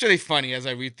 It's really funny as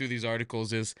I read through these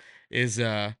articles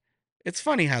it's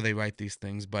funny how they write these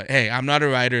things, but hey, I'm not a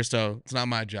writer, so it's not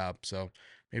my job. So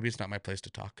maybe it's not my place to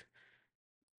talk.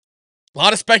 A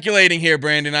lot of speculating here,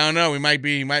 Brandon. I don't know. We might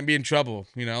be in trouble.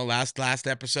 Last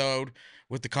episode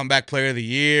with the comeback player of the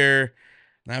year.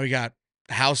 Now we got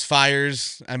house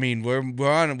fires. I mean,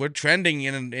 we're trending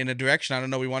in a direction I don't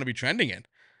know we want to be trending in.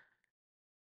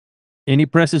 Any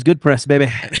press is good press,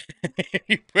 baby.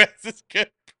 Press is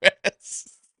good press.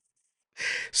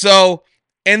 So,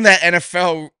 in that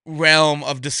NFL realm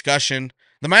of discussion,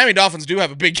 the Miami Dolphins do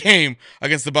have a big game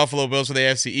against the Buffalo Bills for the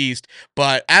AFC East.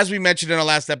 But as we mentioned in our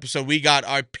last episode, we got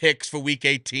our picks for Week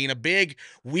 18. A big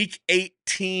Week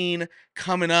 18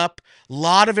 coming up. A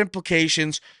lot of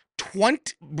implications.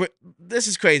 20. This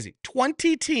is crazy.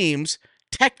 20 teams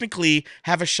technically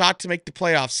have a shot to make the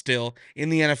playoffs still in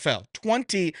the NFL.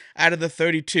 20 out of the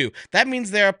 32. That means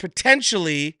there are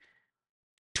potentially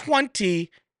 20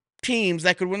 teams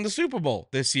that could win the Super Bowl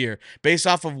this year based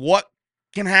off of what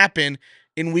can happen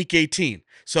in Week 18.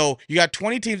 So you got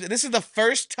 20 teams. This is the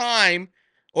first time,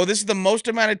 or this is the most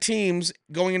amount of teams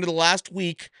going into the last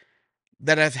week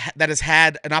that has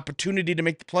had an opportunity to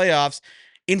make the playoffs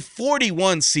in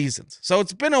 41 seasons. So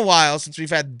it's been a while since we've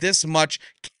had this much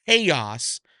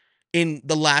chaos in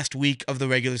the last week of the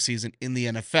regular season in the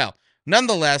NFL.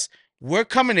 Nonetheless, we're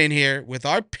coming in here with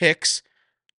our picks.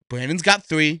 Brandon's got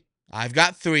 3. I've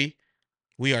got 3.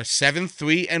 We are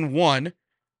 7-3-1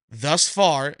 thus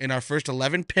far in our first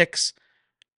 11 picks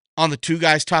on the Two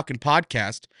Guys Talking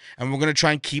podcast. And we're going to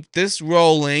try and keep this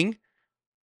rolling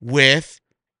with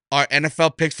our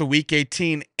NFL picks for Week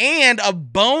 18 and a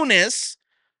bonus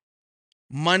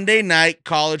Monday night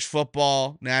college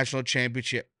football national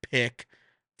championship pick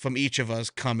from each of us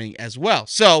coming as well.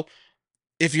 So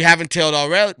if you haven't tailed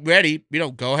already,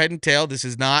 go ahead and tail. This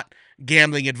is not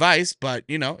gambling advice, but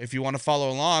if you want to follow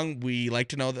along, we like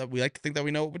to think that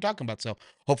we know what we're talking about. So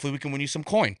hopefully we can win you some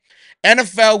coin.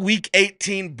 NFL Week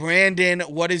 18, Brandon,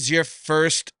 what is your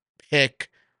first pick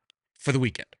for the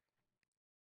weekend?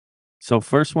 So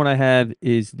first one I have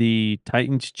is the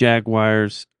Titans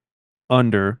Jaguars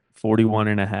under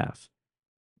 41.5.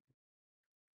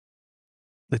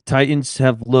 The Titans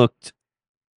have looked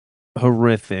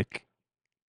horrific,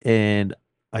 and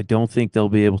I don't think they'll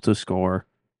be able to score.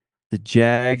 The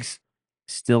Jags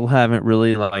still haven't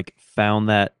really like found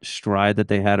that stride that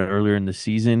they had earlier in the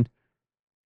season.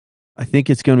 I think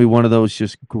it's going to be one of those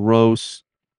just gross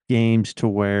games to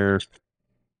where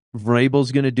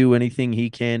Vrabel's going to do anything he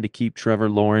can to keep Trevor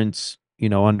Lawrence,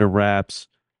 under wraps.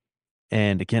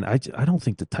 And again, I don't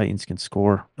think the Titans can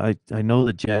score. I know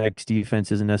the Jags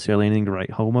defense isn't necessarily anything to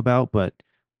write home about, but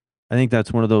I think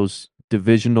that's one of those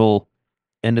divisional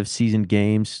end of season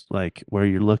games, like where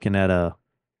you're looking at a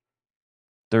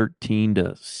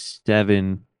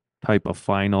 13-7 type of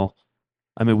final.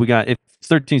 I mean, if it's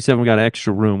 13-7, we got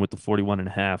extra room with the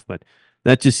 41.5, but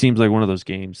that just seems like one of those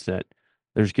games that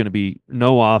there's going to be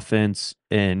no offense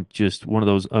and just one of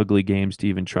those ugly games to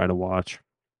even try to watch.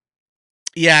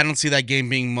 Yeah, I don't see that game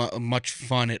being much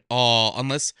fun at all,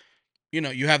 unless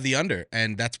you have the under,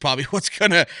 and that's probably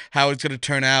how it's gonna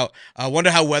turn out. I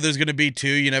wonder how weather's gonna be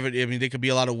too. I mean, there could be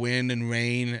a lot of wind and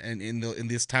rain, and in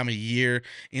this time of year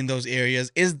in those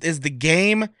areas. Is the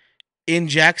game in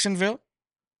Jacksonville?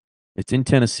 It's in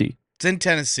Tennessee. It's in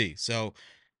Tennessee, so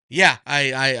yeah,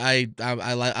 I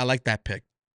like that pick.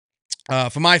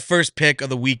 For my first pick of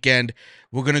the weekend,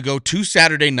 we're going to go to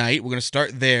Saturday night. We're going to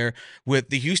start there with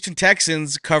the Houston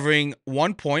Texans covering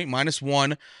 1 point,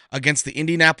 -1, against the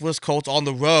Indianapolis Colts on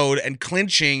the road and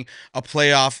clinching a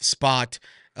playoff spot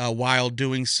while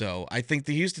doing so. I think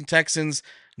the Houston Texans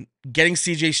getting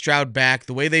CJ Stroud back,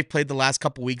 the way they played the last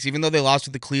couple weeks, even though they lost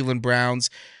to the Cleveland Browns,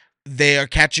 they are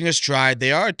catching a stride.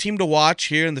 They are a team to watch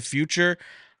here in the future.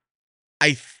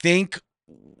 I think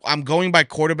I'm going by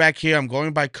quarterback here. I'm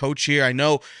going by coach here. I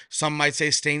know some might say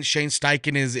Shane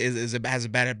Steichen has a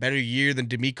better year than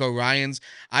D'Amico Ryans.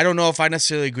 I don't know if I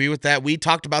necessarily agree with that. We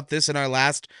talked about this in our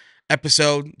last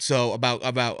episode, so about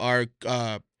our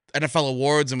NFL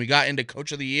awards, and we got into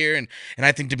Coach of the Year, and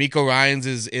I think D'Amico Ryans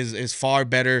is far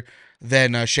better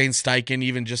than Shane Steichen,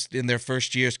 even just in their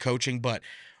first year's coaching, but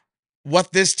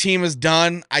what this team has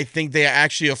done, I think they are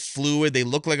actually a fluid. They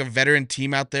look like a veteran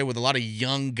team out there with a lot of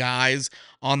young guys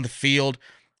on the field.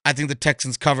 I think the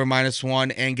Texans cover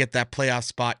 -1 and get that playoff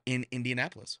spot in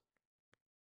Indianapolis.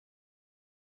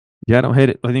 Yeah, I don't hate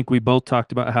it. I think we both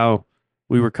talked about how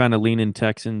we were kind of leaning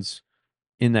Texans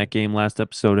in that game last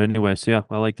episode anyway. So yeah,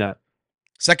 I like that.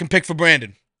 Second pick for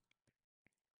Brandon.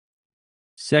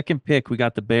 Second pick, we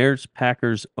got the Bears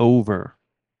Packers over.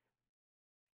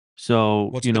 So,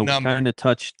 What's the number? kind of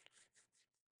touched.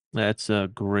 That's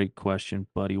a great question,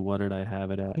 buddy. What did I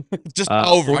have it at? Just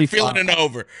over. I'm feeling 45. an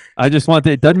over. I just want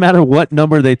it doesn't matter what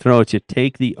number they throw at you,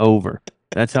 take the over.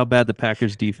 That's how bad the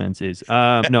Packers defense is.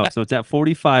 No, so it's at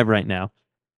 45 right now.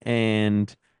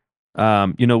 And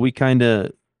we kind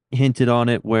of hinted on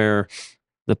it where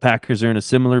the Packers are in a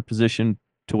similar position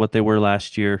to what they were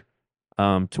last year,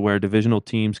 to where divisional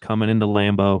teams coming into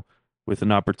Lambeau with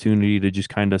an opportunity to just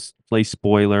kind of play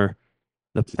spoiler.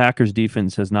 The Packers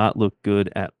defense has not looked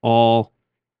good at all.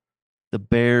 The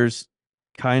Bears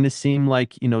kind of seem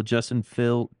like, Justin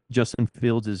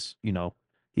Fields is,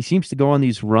 he seems to go on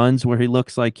these runs where he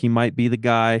looks like he might be the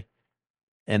guy.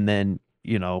 And then,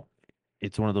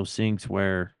 it's one of those things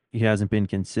where he hasn't been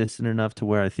consistent enough to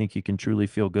where I think you can truly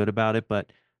feel good about it.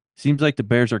 But seems like the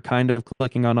Bears are kind of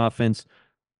clicking on offense.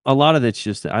 A lot of it's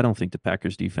just I don't think the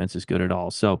Packers defense is good at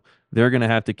all. So they're going to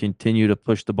have to continue to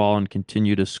push the ball and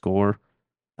continue to score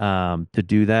to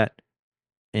do that.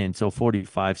 And so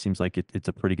 45 seems like it's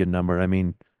a pretty good number. I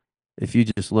mean, if you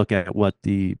just look at what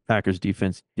the Packers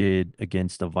defense did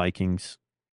against the Vikings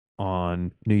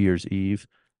on New Year's Eve,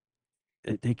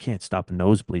 they can't stop a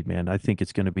nosebleed, man. I think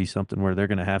it's going to be something where they're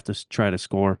going to have to try to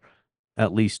score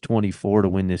at least 24 to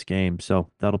win this game.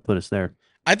 So that'll put us there.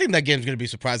 I think that game's going to be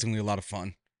surprisingly a lot of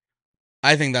fun.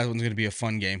 I think that one's going to be a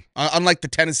fun game. Unlike the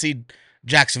Tennessee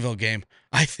Jacksonville game,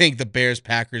 I think the Bears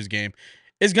Packers game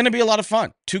is going to be a lot of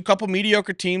fun. Two couple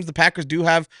mediocre teams. The Packers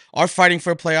are fighting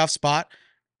for a playoff spot.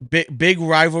 Big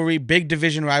rivalry, big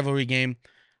division rivalry game.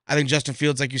 I think Justin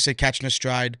Fields, like you said, catching a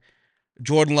stride.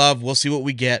 Jordan Love, we'll see what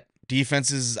we get.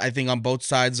 Defenses, I think on both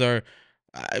sides are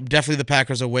definitely the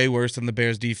Packers are way worse than the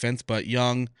Bears defense, but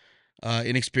young,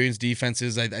 inexperienced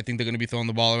defenses. I think they're going to be throwing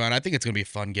the ball around. I think it's going to be a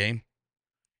fun game.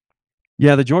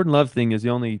 Yeah, the Jordan Love thing is the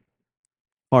only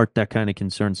part that kind of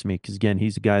concerns me because again,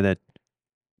 he's a guy that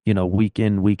week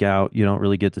in, week out, you don't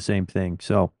really get the same thing.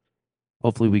 So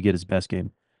hopefully we get his best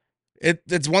game.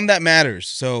 It's one that matters,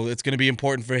 so it's going to be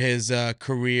important for his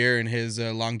career and his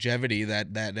longevity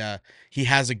that he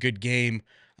has a good game.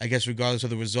 I guess regardless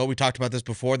of the result, we talked about this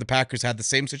before. The Packers had the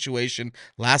same situation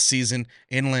last season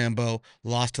in Lambeau,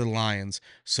 lost to the Lions.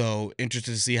 So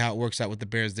interested to see how it works out with the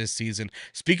Bears this season.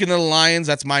 Speaking of the Lions,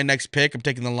 that's my next pick. I'm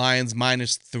taking the Lions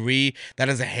 -3. That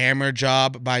is a hammer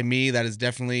job by me. That is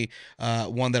definitely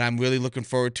one that I'm really looking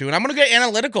forward to, and I'm going to get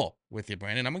analytical with you,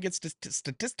 Brandon. I'm going to get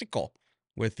statistical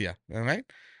with you. All right.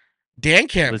 Dan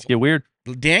Let's Campbell. get weird.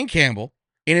 Dan Campbell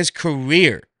in his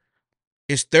career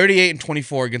is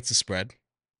 38-24 against the spread.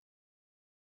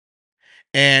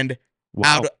 And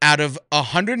Wow. out of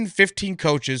 115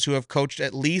 coaches who have coached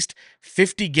at least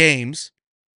 50 games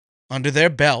under their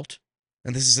belt,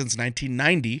 and this is since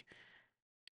 1990,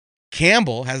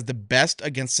 Campbell has the best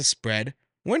against the spread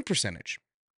win percentage.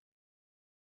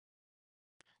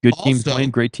 Good teams win, Also,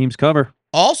 great teams cover.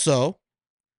 also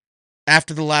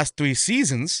after the last 3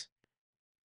 seasons,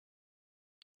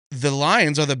 the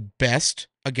Lions are the best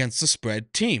against the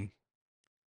spread team.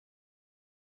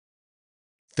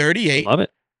 I 38 love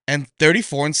it. and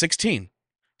 34-16.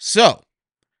 So,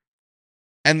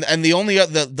 and the only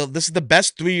this is the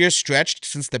best 3-year stretch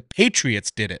since the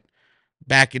Patriots did it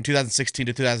back in 2016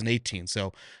 to 2018.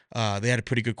 So, they had a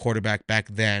pretty good quarterback back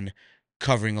then,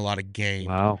 covering a lot of game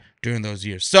Wow. during those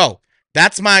years. So,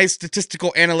 that's my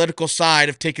statistical analytical side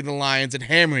of taking the Lions and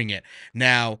hammering it.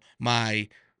 Now, my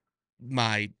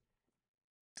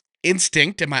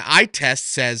instinct and my eye test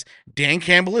says Dan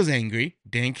Campbell is angry.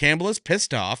 Dan Campbell is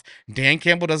pissed off. Dan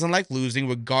Campbell doesn't like losing,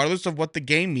 regardless of what the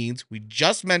game means. We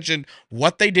just mentioned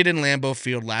what they did in Lambeau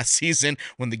Field last season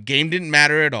when the game didn't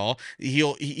matter at all.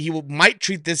 He might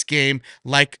treat this game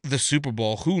like the Super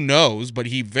Bowl. Who knows? But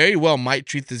he very well might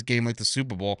treat this game like the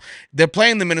Super Bowl. They're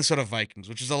playing the Minnesota Vikings,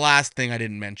 which is the last thing I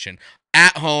didn't mention.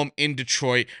 At home in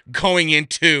Detroit, going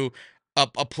into a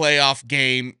playoff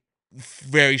game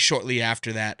very shortly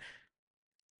after that.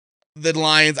 The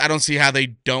Lions, I don't see how they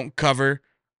don't cover.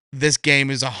 This game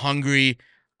is a hungry,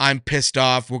 I'm pissed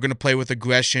off, we're going to play with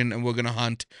aggression and we're going to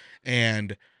hunt.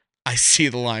 And I see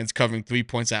the Lions covering 3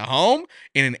 points at home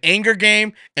in an anger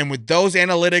game. And with those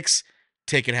analytics,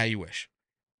 take it how you wish.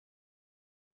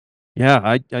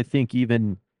 Yeah, I think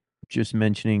even just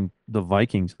mentioning the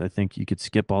Vikings, I think you could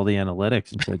skip all the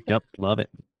analytics and say, "Yep, love it."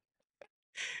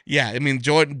 Yeah, I mean,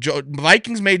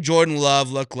 Vikings made Jordan Love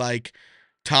look like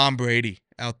Tom Brady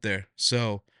out there.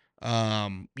 So,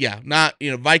 yeah, not,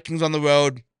 Vikings on the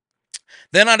road.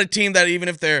 They're not a team that, even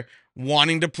if they're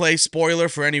wanting to play spoiler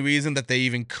for any reason, that they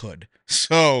even could.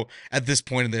 So at this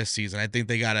point in their season, I think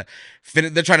they gotta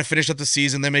finish. They're trying to finish up the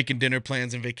season. They're making dinner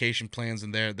plans and vacation plans,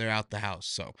 and they're out the house.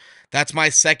 So that's my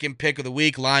second pick of the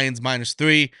week. Lions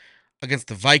 -3 against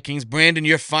the Vikings. Brandon,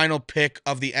 your final pick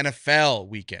of the NFL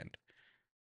weekend.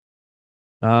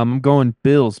 I'm going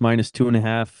Bills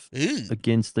 -2.5 Ooh.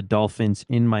 against the Dolphins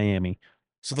in Miami.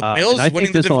 So the And Bills I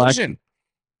winning think the this will actually division.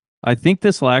 I think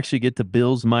this will actually get to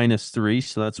Bills -3,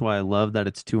 so that's why I love that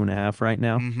it's 2.5 right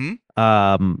now. Mm-hmm.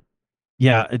 Um,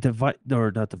 yeah,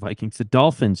 or not the Vikings, the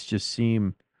Dolphins just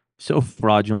seem so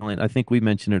fraudulent. I think we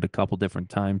mentioned it a couple different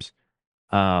times.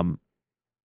 Um,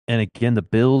 and again, the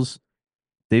Bills,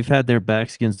 they've had their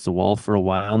backs against the wall for a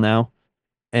while now.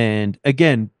 And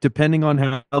again, depending on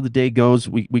how the day goes,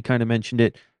 we kind of mentioned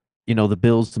it. The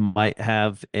Bills might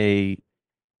have a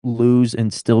lose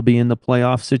and still be in the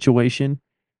playoff situation.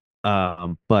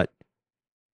 But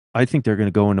I think they're going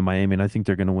to go into Miami and I think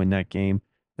they're going to win that game.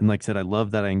 And like I said, I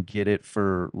love that I can get it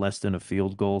for less than a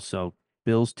field goal. So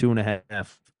Bills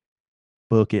 2.5,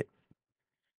 book it.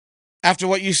 After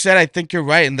what you said, I think you're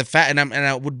right. And the fact, and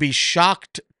I would be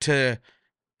shocked to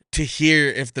hear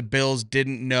if the Bills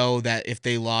didn't know that if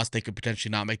they lost, they could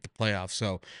potentially not make the playoffs.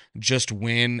 So just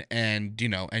win, and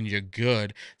and you're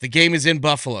good. The game is in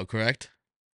Buffalo, correct?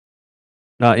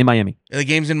 In Miami. The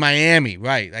game's in Miami,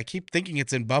 right? I keep thinking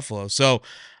it's in Buffalo. So,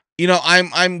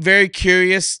 I'm very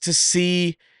curious to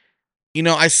see.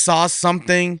 I saw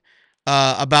something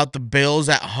about the Bills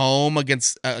at home uh,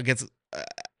 against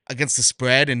the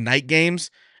spread in night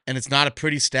games, and it's not a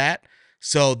pretty stat.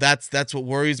 So that's what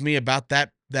worries me about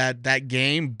that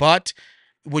game. But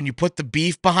when you put the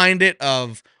beef behind it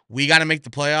of we got to make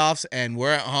the playoffs and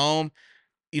we're at home,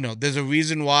 there's a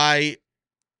reason why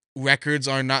records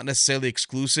are not necessarily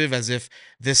exclusive, as if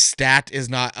this stat is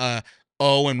not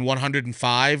 0 and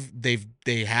 105.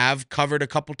 They have covered a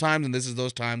couple times, and this is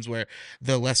those times where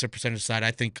the lesser percentage side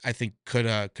I think could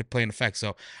play an effect.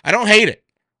 So I don't hate it.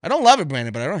 I don't love it,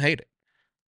 Brandon, but I don't hate it.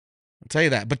 I'll tell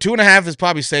you that. But 2.5 is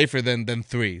probably safer than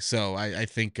 3. So I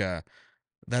think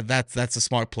That's a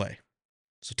smart play.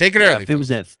 So take it Yeah, early,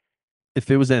 folks. if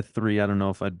it was at 3, I don't know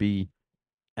if I'd be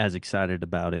as excited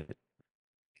about it.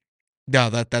 No,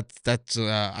 that's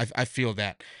I feel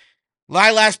that. My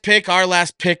last pick, our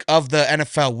last pick of the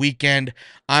NFL weekend,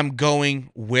 I'm going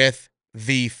with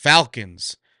the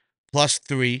Falcons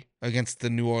 +3 against the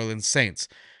New Orleans Saints.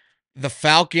 The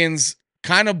Falcons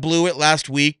kind of blew it last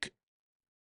week.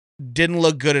 Didn't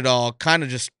look good at all. Kind of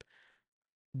just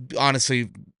honestly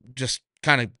just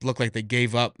kind of looked like they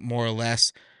gave up more or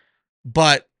less.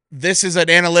 But this is an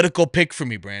analytical pick for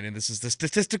me, Brandon. This is the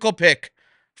statistical pick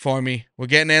for me. We're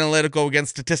getting analytical, we're getting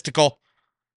statistical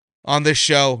on this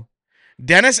show.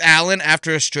 Dennis Allen,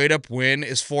 after a straight up win,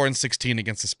 is 4-16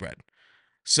 against the spread.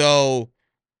 So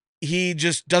he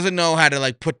just doesn't know how to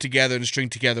like put together and string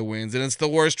together wins, and it's the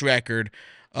worst record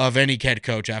of any head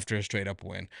coach after a straight up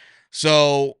win.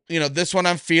 So this one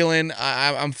I'm feeling.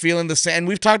 I'm feeling the same. And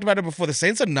we've talked about it before. The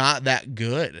Saints are not that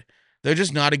good. They're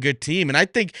just not a good team, and I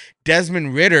think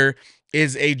Desmond Ridder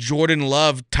is a Jordan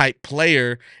Love type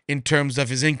player in terms of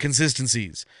his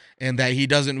inconsistencies and that he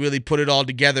doesn't really put it all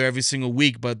together every single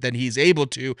week, but then he's able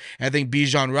to. I think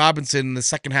Bijan Robinson in the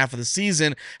second half of the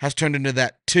season has turned into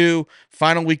that too.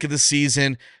 Final week of the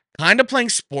season, kind of playing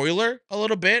spoiler a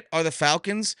little bit are the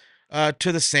Falcons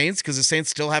to the Saints because the Saints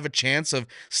still have a chance of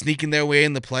sneaking their way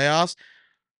in the playoffs.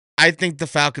 I think the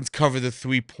Falcons cover the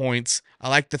 3 points. I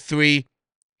like the 3.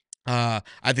 I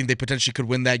think they potentially could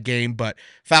win that game, but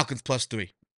Falcons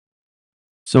 +3.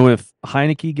 So if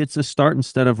Heineke gets a start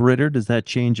instead of Ritter, does that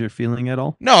change your feeling at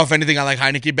all? No, if anything, I like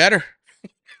Heineke better.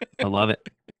 I love it.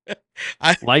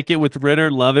 I Like it with Ritter,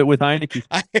 love it with Heineke.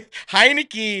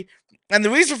 Heineke, and the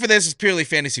reason for this is purely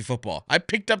fantasy football. I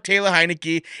picked up Taylor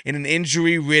Heineke in an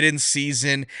injury-ridden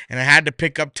season, and I had to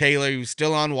pick up Taylor. He was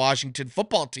still on Washington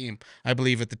football team, I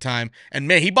believe, at the time. And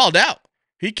man, he balled out.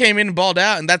 He came in and balled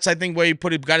out, and that's I think where he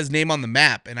got his name on the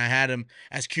map. And I had him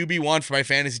as QB1 for my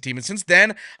fantasy team. And since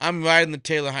then, I'm riding the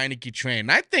Taylor Heineke train.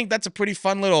 And I think that's a pretty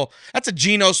fun that's a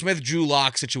Geno Smith, Drew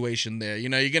Lock situation there.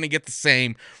 You're gonna get the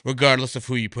same regardless of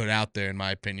who you put out there, in my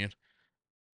opinion.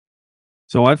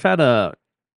 So I've had a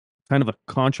kind of a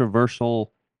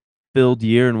controversial filled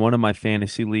year in one of my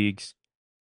fantasy leagues.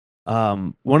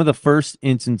 One of the first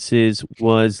instances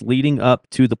was leading up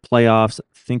to the playoffs. I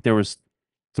think there was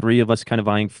 3 of us kind of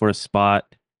vying for a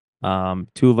spot.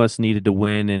 2 of us needed to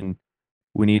win, and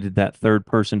we needed that third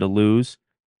person to lose.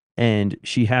 And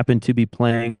she happened to be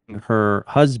playing her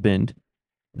husband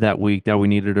that week that we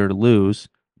needed her to lose.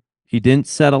 He didn't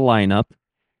set a lineup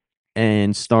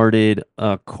and started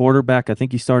a quarterback. I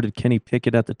think he started Kenny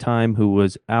Pickett at the time, who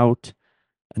was out,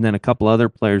 and then a couple other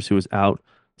players who was out.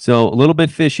 So a little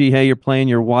bit fishy. Hey, you're playing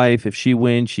your wife. If she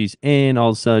wins, she's in. All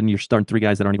of a sudden, you're starting 3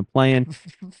 guys that aren't even playing.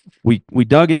 We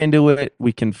dug into it.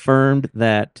 We confirmed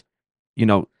that,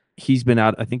 he's been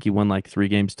out. I think he won like 3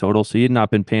 games total. So he had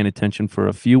not been paying attention for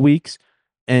a few weeks.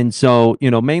 And so,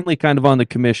 mainly kind of on the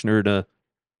commissioner to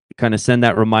kind of send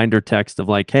that reminder text of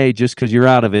like, hey, just because you're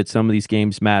out of it, some of these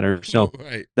games matter. So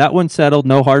Right. that one settled.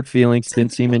 No hard feelings.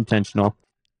 Didn't seem intentional.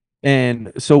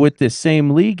 And so with this same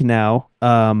league now,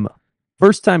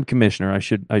 first time commissioner, I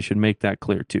should make that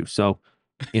clear too. So,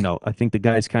 I think the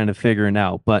guy's kind of figuring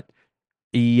out, but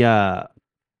he the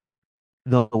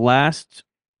last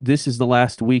this is the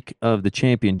last week of the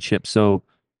championship. So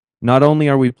not only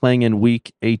are we playing in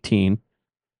week 18,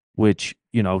 which,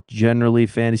 generally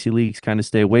fantasy leagues kind of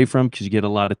stay away from because you get a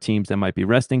lot of teams that might be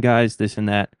resting guys, this and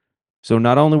that. So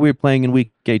not only are we playing in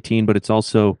week 18, but it's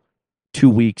also 2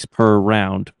 weeks per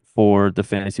round for the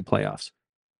fantasy playoffs.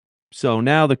 So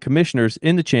now the commissioners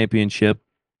in the championship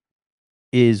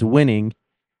is winning,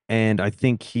 and I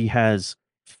think he has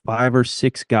 5 or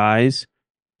 6 guys,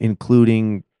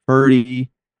 including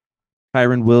Purdy,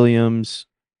 Kyron Williams,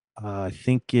 I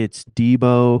think it's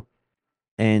Debo,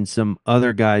 and some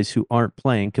other guys who aren't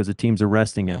playing because the teams are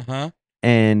resting him. Uh-huh.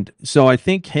 And so I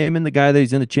think him and the guy that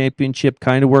he's in the championship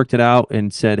kind of worked it out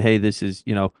and said, hey, this is,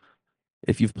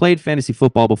 if you've played fantasy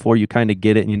football before, you kind of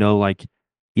get it. And, like,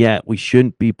 yeah, we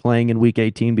shouldn't be playing in week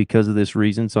 18 because of this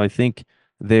reason. So I think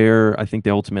they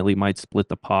ultimately might split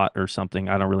the pot or something.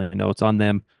 I don't really know. It's on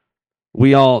them.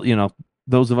 We all,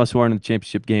 those of us who aren't in the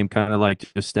championship game kind of like to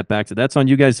just step back. So that's on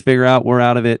you guys to figure out. We're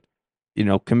out of it.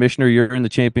 Commissioner, you're in the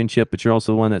championship, but you're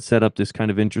also the one that set up this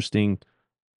kind of interesting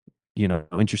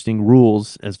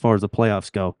rules as far as the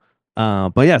playoffs go.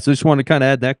 But yeah, so just want to kind of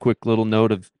add that quick little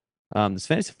note of this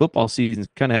fantasy football season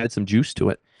kind of had some juice to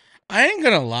it. I ain't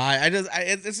gonna lie.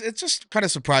 It's just kind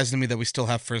of surprising to me that we still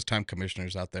have first time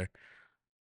commissioners out there.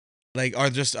 Like, are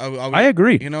I we?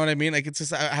 agree. You know what I mean? Like, it's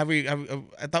just have we?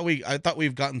 I thought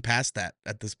we've gotten past that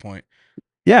at this point.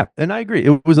 Yeah, and I agree.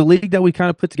 It was a league that we kind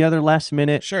of put together last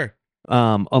minute. Sure.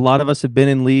 A lot of us have been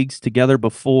in leagues together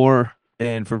before,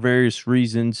 and for various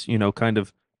reasons, kind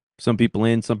of some people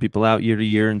in, some people out year to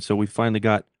year, and so we finally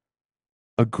got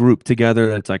a group together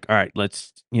that's like, all right,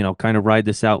 let's kind of ride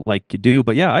this out like you do.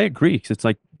 But yeah, I agree because it's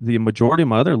like the majority of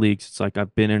my other leagues, it's like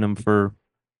I've been in them for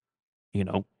you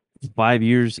know 5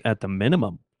 years at the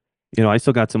minimum. I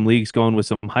still got some leagues going with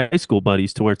some high school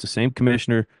buddies to where it's the same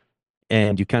commissioner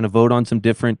and you kind of vote on some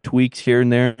different tweaks here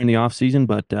and there in the off season.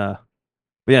 But yeah,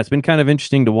 it's been kind of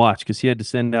interesting to watch because he had to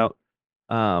send out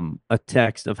a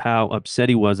text of how upset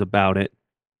he was about it.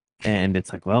 And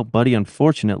it's like, well, buddy,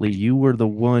 unfortunately, you were the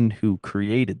one who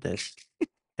created this.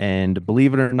 And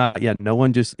believe it or not, yeah, no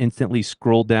one just instantly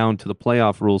scrolled down to the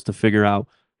playoff rules to figure out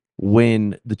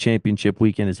when the championship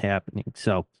weekend is happening.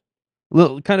 So,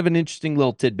 little kind of an interesting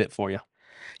little tidbit for you.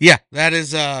 Yeah, that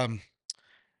is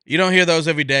you don't hear those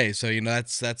every day, so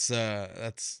that's I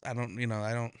don't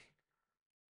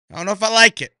know if I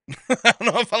like it. I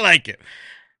don't know if I like it.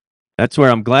 That's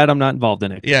where I'm glad I'm not involved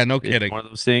in it Yeah, because no it's kidding. one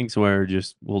of those things where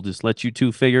just we'll just let you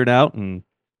two figure it out and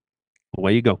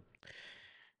away you go.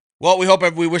 Well,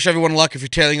 we wish everyone luck if you're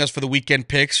tailing us for the weekend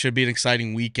picks. Should be an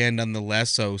exciting weekend nonetheless.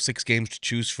 So 6 games to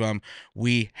choose from.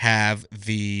 We have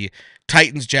the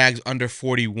Titans Jags under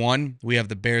 41. We have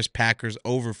the Bears Packers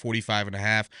over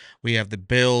 45.5. We have the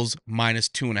Bills minus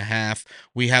 2.5.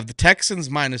 We have the Texans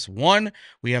 -1.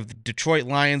 We have the Detroit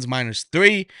Lions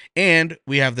 -3, and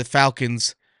we have the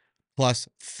Falcons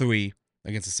 +3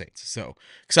 against the Saints. So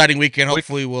exciting weekend. Quick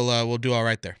Hopefully we'll do all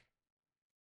right there.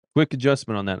 quick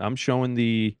adjustment on that. I'm showing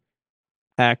the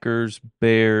Packers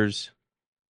Bears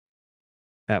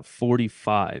at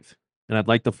 45, and I'd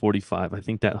like the 45. I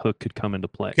think that hook could come into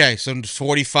play Okay, so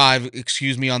 45,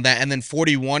 excuse me on that. And then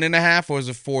 41.5, or is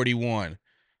it 41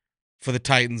 for the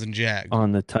Titans and Jags?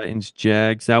 on the Titans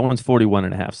Jags. That one's 41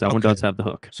 and a half. So that one Okay. does have the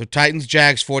hook. So Titans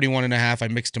Jags 41.5. I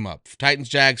mixed them up. Titans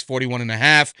Jags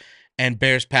 41.5 and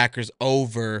Bears Packers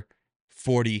over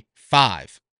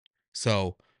 45.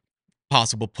 So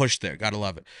possible push there. Gotta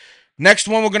love it. Next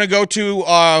one, we're gonna go to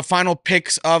our final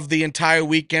picks of the entire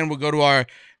weekend. We'll go to our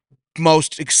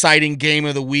most exciting game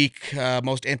of the week,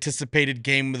 most anticipated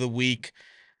game of the week,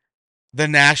 the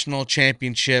national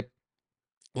championship.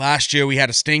 Last year we had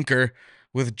a stinker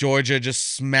with Georgia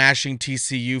just smashing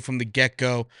TCU from the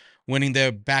get-go, winning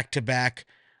their back-to-back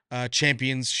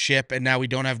championship, and now we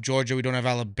don't have Georgia, we don't have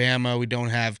Alabama, we don't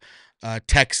have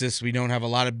Texas, we don't have a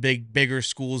lot of bigger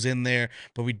schools in there,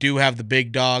 but we do have the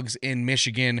big dogs in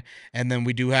Michigan, and then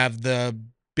we do have the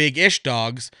big-ish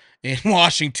dogs in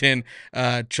Washington,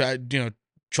 trying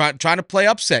to play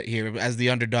upset here as the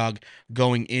underdog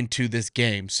going into this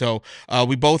game. So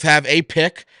we both have a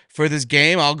pick for this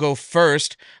game. I'll go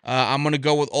first. I'm going to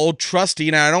go with Old Trusty,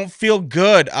 and I don't feel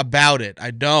good about it.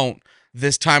 I don't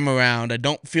this time around. I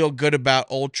don't feel good about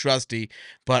Old Trusty,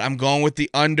 but I'm going with the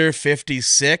under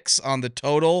 56 on the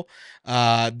total.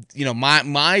 My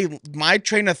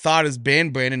train of thought has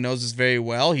been, Brandon knows this very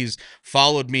well. He's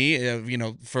followed me,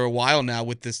 for a while now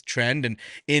with this trend, and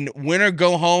in winner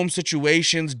go home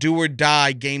situations, do or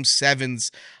die game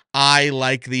sevens, I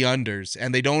like the unders,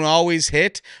 and they don't always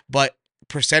hit, but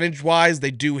percentage wise,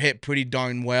 they do hit pretty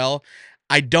darn well.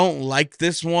 I don't like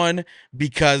this one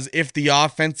because if the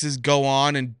offenses go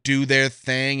on and do their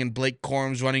thing and Blake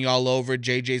Corum's running all over,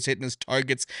 JJ's hitting his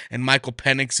targets, and Michael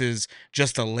Penix is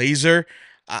just a laser,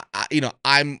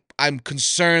 I'm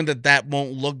concerned that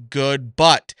won't look good.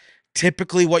 But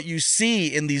typically, what you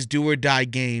see in these do or die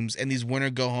games and these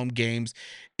winner go home games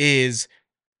is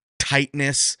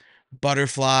tightness,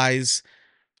 butterflies,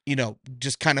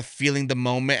 just kind of feeling the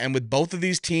moment. And with both of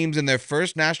these teams in their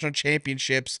first national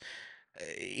championships,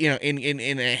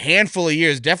 in a handful of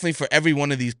years, definitely for every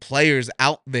one of these players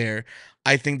out there,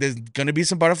 I think there's going to be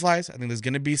some butterflies. I think there's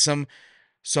going to be some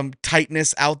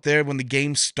tightness out there when the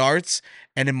game starts,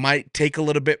 and it might take a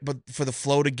little bit but for the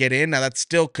flow to get in. Now that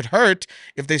still could hurt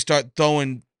if they start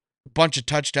throwing a bunch of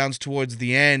touchdowns towards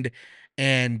the end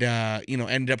and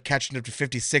ended up catching up to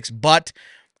 56. But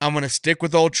I'm going to stick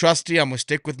with Old Trusty. I'm going to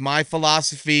stick with my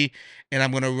philosophy, and I'm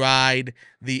going to ride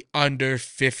the under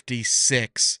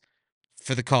 56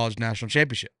 for the college national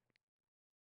championship.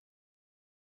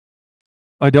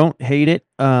 I don't hate it.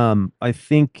 I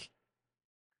think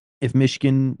if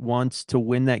Michigan wants to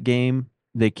win that game,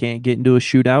 they can't get into a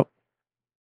shootout.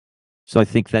 So I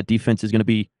think that defense is going to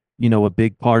be, a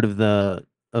big part of the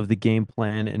game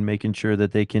plan and making sure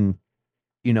that they can,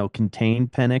 contain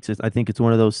Penix. I think it's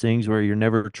one of those things where you're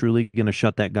never truly going to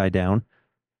shut that guy down.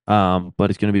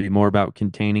 But it's going to be more about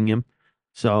containing him.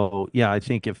 So yeah, I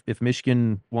think if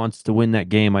Michigan wants to win that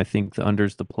game, I think the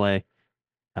under's the play.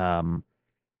 Um,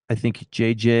 I think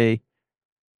JJ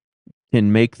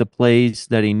can make the plays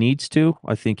that he needs to.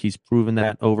 I think he's proven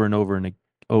that over and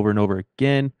over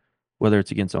again, whether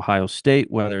it's against Ohio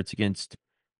State, whether it's against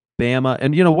Bama.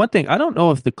 And one thing, I don't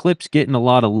know if the clip's getting a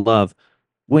lot of love.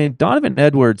 When Donovan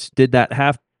Edwards did that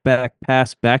halfback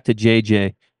pass back to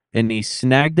JJ and he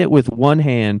snagged it with one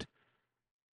hand,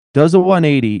 does a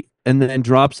 180, and then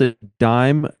drops a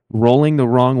dime rolling the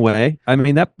wrong way. I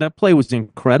mean, that play was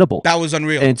incredible. That was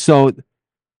unreal. And so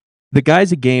the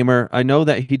guy's a gamer. I know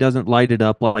that he doesn't light it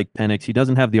up like Penix. He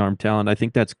doesn't have the arm talent. I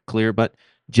think that's clear. But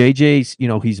JJ's,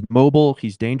 he's mobile.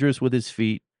 He's dangerous with his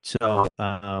feet. So,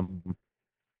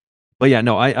 but yeah,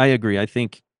 no, I agree. I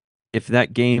think if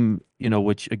that game,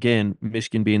 which again,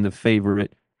 Michigan being the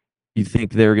favorite, you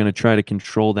think they're going to try to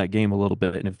control that game a little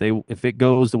bit. And if it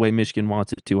goes the way Michigan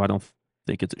wants it to, I don't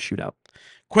think it's a shootout.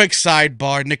 Quick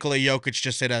sidebar: Nikola Jokic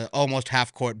just hit a almost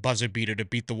half-court buzzer beater to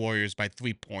beat the Warriors by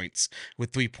 3 points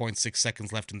with 3.6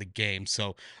 seconds left in the game.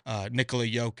 So Nikola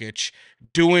Jokic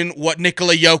doing what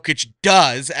Nikola Jokic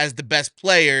does as the best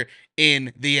player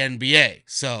in the NBA.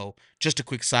 So just a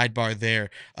quick sidebar there,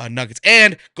 Nuggets.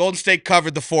 And Golden State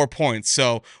covered the 4 points,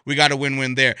 so we got a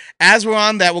win-win there. As we're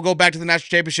on that, we'll go back to the national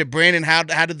championship. Brandon, how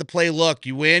did the play look?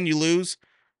 You win, you lose?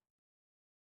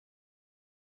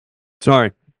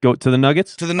 Sorry, go to the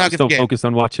Nuggets. To the I'm Nuggets still game. focused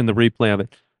on watching the replay of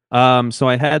it. So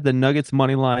I had the Nuggets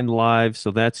money line live,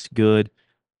 so that's good.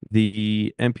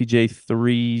 The MPJ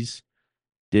threes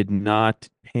did not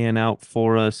pan out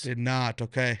for us. Did not,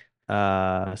 okay.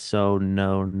 So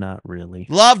no, not really.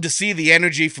 Love to see the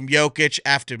energy from Jokic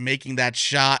after making that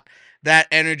shot. That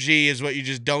energy is what you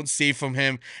just don't see from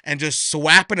him. And just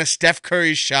swapping a Steph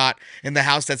Curry shot in the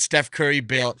house that Steph Curry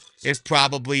built is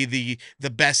probably the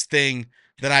best thing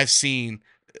that I've seen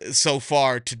so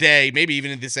far today, maybe even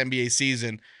in this NBA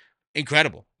season.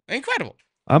 Incredible. Incredible.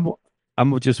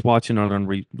 I'm just watching it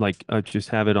on I just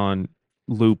have it on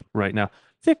loop right now.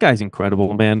 That guy's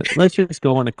incredible, man. Let's just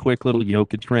go on a quick little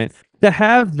Jokic rant. To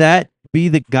have that be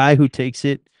the guy who takes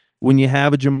it when you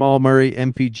have a Jamal Murray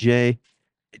MPJ,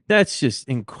 that's just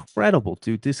incredible,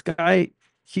 dude. This guy,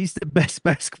 he's the best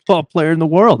basketball player in the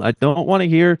world. I don't want to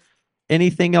hear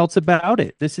anything else about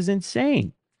it. This is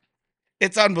insane.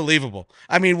 It's unbelievable.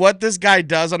 I mean, what this guy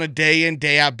does on a day in,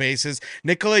 day out basis,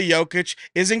 Nikola Jokic,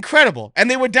 is incredible. And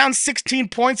they were down 16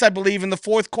 points, I believe, in the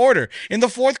fourth quarter. In the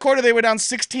fourth quarter, they were down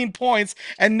 16 points,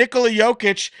 and Nikola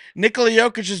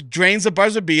Jokic just drains the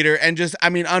buzzer beater and just,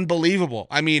 I mean, unbelievable.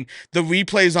 I mean, the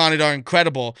replays on it are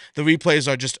incredible. The replays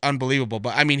are just unbelievable.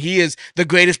 But I mean, he is the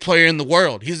greatest player in the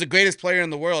world. He's the greatest player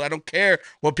in the world. I don't care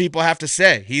what people have to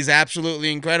say. He's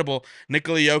absolutely incredible.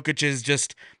 Nikola Jokic is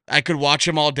just, I could watch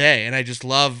him all day, and I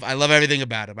love everything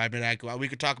about him. I mean, we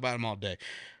could talk about him all day.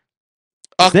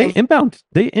 They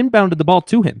inbounded the ball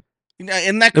to him.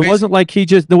 Isn't that crazy? It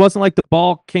wasn't like the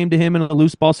ball came to him in a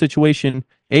loose ball situation.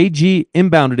 AG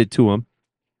inbounded it to him,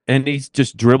 and he's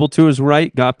just dribbled to his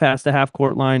right, got past the half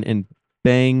court line, and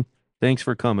bang! Thanks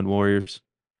for coming, Warriors.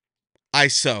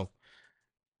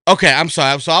 Okay, I'm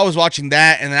sorry. So I was watching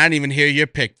that, and I didn't even hear your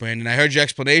pick, Brandon. I heard your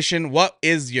explanation. What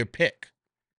is your pick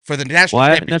for the national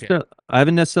championship? I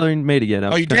haven't necessarily made it yet.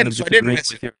 You didn't, so I didn't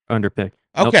miss it. Underpick.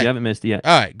 Okay. Nope, you haven't missed it yet.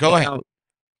 All right, go ahead.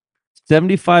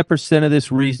 75% of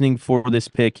this reasoning for this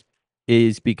pick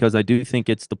is because I do think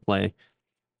it's the play.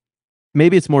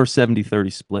 Maybe it's more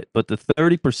 70-30 split, but the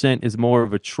 30% is more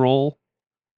of a troll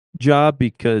job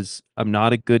because I'm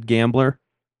not a good gambler.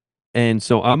 And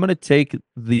so I'm going to take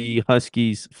the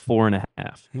Huskies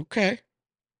 4.5. Okay.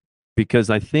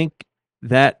 Because I think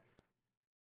that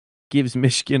gives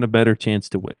Michigan a better chance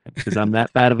to win because I'm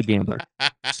that bad of a gambler.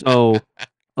 So,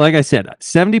 like I said,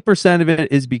 70% of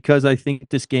it is because I think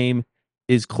this game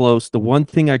is close. The one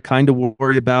thing I kind of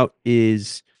worry about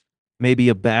is maybe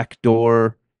a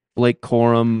backdoor Blake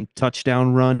Corum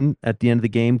touchdown run at the end of the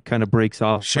game kind of breaks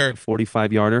off sure. a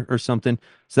 45-yarder or something.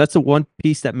 So that's the one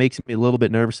piece that makes me a little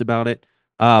bit nervous about it.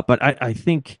 But I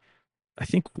think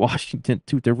Washington,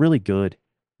 too, they're really good.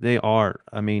 They are.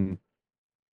 I mean,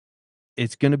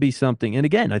 it's going to be something. And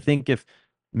again, I think if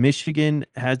Michigan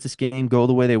has this game go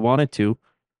the way they want it to,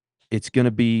 it's going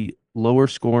to be lower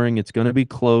scoring. It's going to be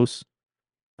close.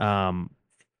 And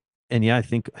yeah, I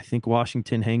think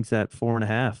Washington hangs that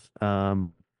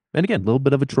 4.5. And again, a little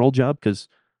bit of a troll job because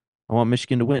I want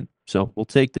Michigan to win. So we'll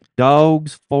take the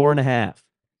Dogs 4.5.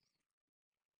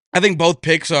 I think both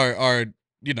picks are I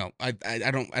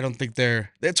don't think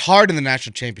it's hard in the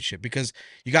national championship because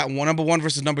you got number one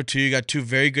versus number two. You got two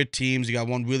very good teams. You got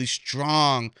one really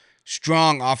strong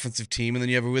offensive team, and then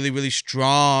you have a really, really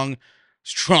strong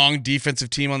defensive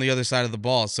team on the other side of the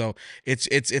ball. So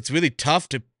it's really tough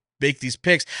to make these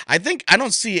picks. I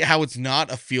don't see how it's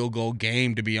not a field goal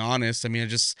game, to be honest. I mean,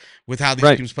 just with how these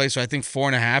Right. teams play. So I think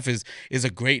 4.5 is a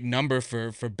great number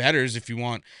for bettors if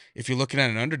you're looking at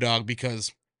an underdog,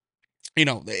 because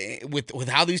with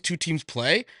how these two teams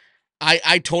play,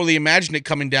 I totally imagine it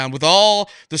coming down with all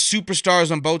the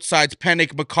superstars on both sides: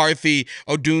 Pennick, McCarthy,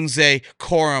 Odunze,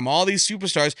 Corum, all these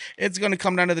superstars. It's going to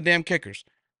come down to the damn kickers.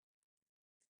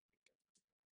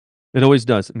 It always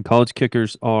does. And college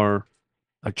kickers are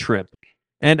a trip.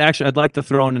 And actually, I'd like to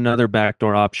throw in another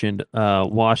backdoor option.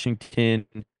 Washington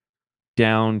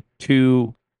down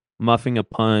two, muffing a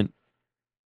punt,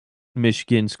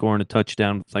 Michigan scoring a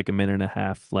touchdown with like a minute and a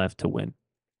half left to win.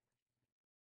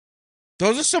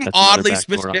 Those are some That's another oddly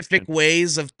backdoor specific option.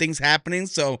 ways of things happening.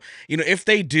 So, if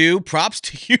they do, props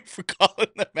to you for calling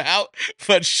them out.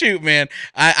 But shoot, man,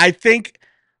 I think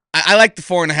I like the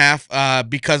 4.5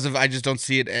 because of I just don't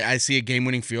see it. I see a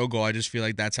game-winning field goal. I just feel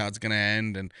like that's how it's gonna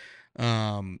end. And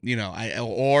or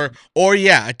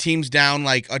yeah, a team's down,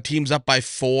 like a team's up by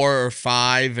 4 or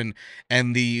 5,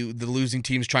 and the losing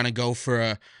team's trying to go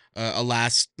for a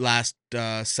last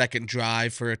second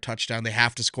drive for a touchdown. They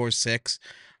have to score 6,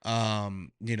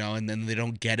 and then they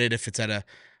don't get it if it's at a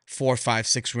 4, 5,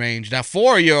 6 range. Now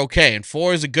 4, you're okay, and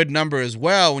 4 is a good number as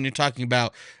well when you're talking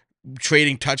about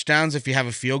trading touchdowns if you have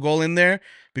a field goal in there,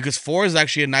 because 4 is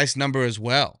actually a nice number as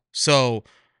well. So,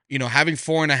 having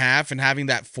 4.5 and having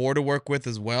that 4 to work with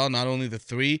as well, not only the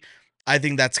 3, I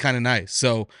think that's kind of nice.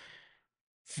 So,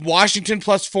 Washington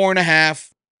plus 4.5,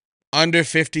 under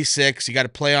 56. You got to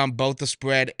play on both the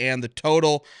spread and the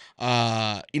total.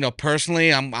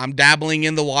 Personally, I'm dabbling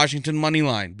in the Washington money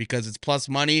line because it's plus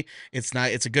money. It's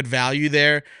a good value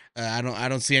there. I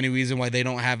don't see any reason why they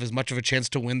don't have as much of a chance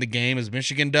to win the game as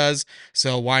Michigan does.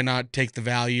 So why not take the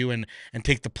value and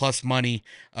take the plus money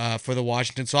for the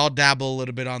Washington? So I'll dabble a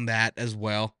little bit on that as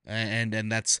well,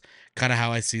 and that's kind of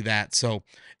how I see that. So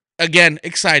again,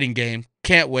 exciting game.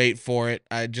 Can't wait for it.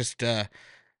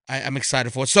 I'm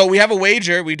excited for it. So we have a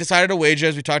wager. We decided a wager,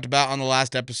 as we talked about on the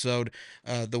last episode.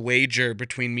 The wager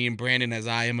between me and Brandon, as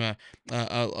I am a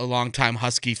longtime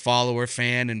Husky follower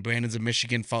fan, and Brandon's a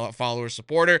Michigan follower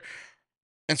supporter.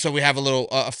 And so we have a little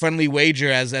a friendly wager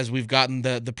as we've gotten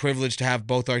the privilege to have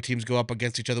both our teams go up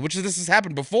against each other, which this has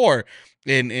happened before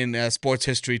in sports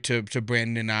history to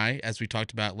Brandon and I, as we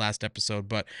talked about last episode.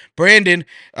 But Brandon,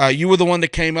 you were the one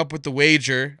that came up with the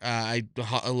wager. I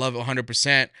love it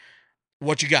 100%.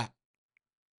 What you got?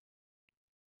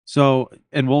 So,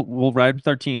 and we'll ride with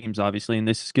our teams, obviously, and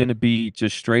this is going to be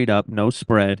just straight up, no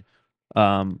spread.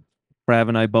 Brav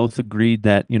and I both agreed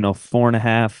that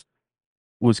 4.5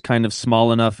 was kind of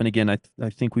small enough, and again, I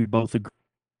think we both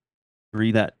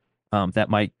agree that that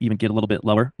might even get a little bit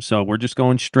lower. So we're just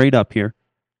going straight up here.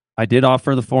 I did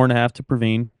offer the 4.5 to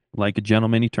Praveen, like a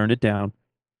gentleman. He turned it down.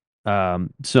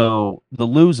 So the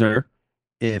loser,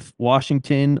 if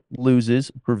Washington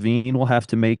loses, Praveen will have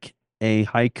to make a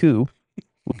haiku,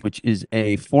 which is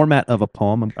a format of a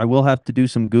poem. I will have to do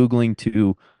some Googling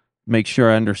to make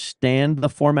sure I understand the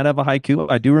format of a haiku.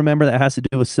 I do remember that has to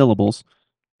do with syllables,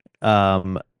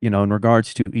 in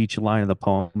regards to each line of the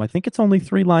poem. I think it's only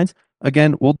 3 lines.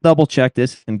 Again, we'll double check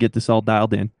this and get this all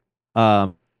dialed in.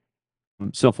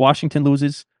 So if Washington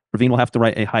loses, Ravine will have to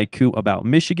write a haiku about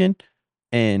Michigan.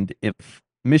 And if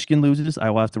Michigan loses, I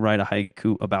will have to write a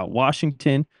haiku about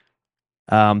Washington.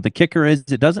 The kicker is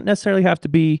it doesn't necessarily have to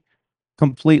be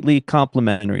completely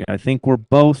complimentary. I think we're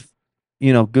both,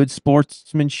 good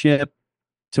sportsmanship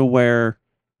to where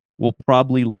we'll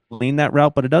probably lean that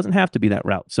route, but it doesn't have to be that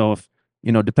route. So if,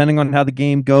 depending on how the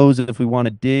game goes, if we want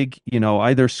to dig,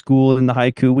 either school in the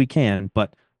haiku, we can,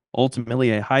 but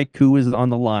ultimately a haiku is on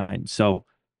the line. So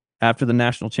after the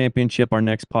national championship, our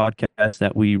next podcast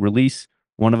that we release,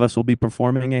 one of us will be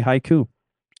performing a haiku.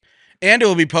 And it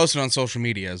will be posted on social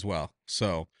media as well.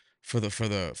 So for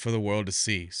the world to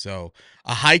see. So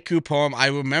a haiku poem. I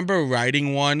remember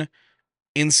writing one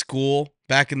in school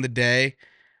back in the day.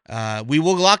 We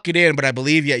will lock it in, but I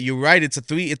believe, yeah, you're right. It's a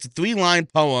 3-line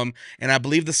poem, and I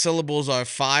believe the syllables are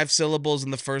 5 syllables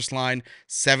in the first line,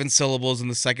 7 syllables in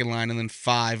the second line, and then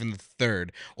 5 in the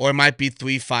third. Or it might be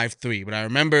 3-5-3. But I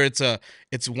remember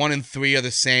it's 1 and 3 are the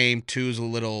same. 2 is a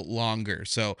little longer.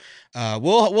 So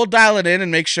we'll dial it in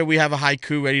and make sure we have a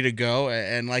haiku ready to go.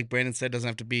 And like Brandon said, it doesn't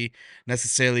have to be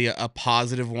necessarily a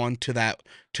positive one to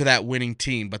that winning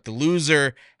team, but the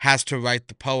loser has to write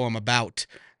the poem about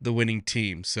the winning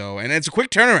team. So, and it's a quick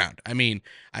turnaround. I mean,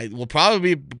 I will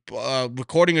probably be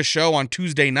recording a show on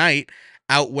Tuesday night,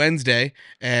 out Wednesday,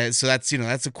 so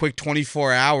that's a quick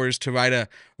 24 hours to write a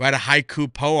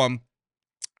haiku poem.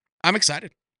 I'm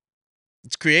excited.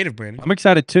 It's creative, Brandon. I'm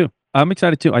excited too. I'm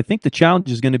excited too. I think the challenge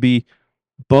is going to be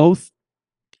both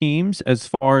teams as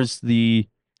far as the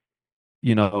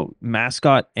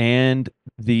mascot and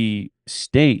the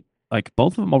state. Like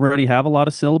both of them already have a lot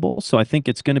of syllables, so I think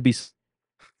it's going to be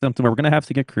something where we're going to have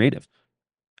to get creative.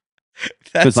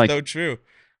 Because That's like so true.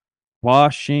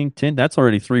 Washington, that's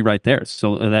already three right there.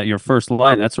 So that your first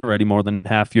line, that's already more than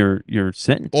half your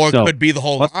sentence. Or it So could be the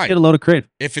whole let's get line. a load of creative.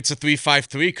 If it's a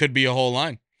 3-5-3, it could be a whole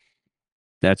line.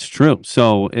 That's true.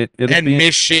 So it'll And be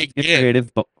let's get Michigan.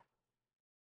 creative, but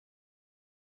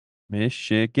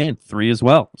Michigan three as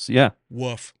well. So yeah,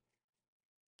 Woof.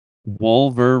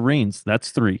 Wolverines, that's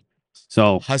three.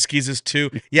 So Huskies is 2.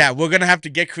 Yeah, we're gonna have to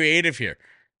get creative here.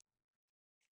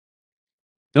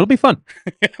 it'll be fun.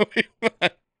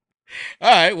 All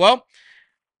right. Well,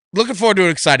 looking forward to an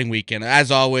exciting weekend.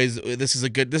 As always, this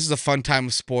is a fun time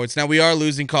of sports. Now we are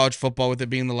losing college football with it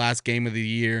being the last game of the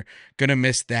year. Gonna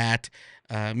miss that.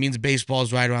 Means baseball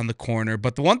is right around the corner.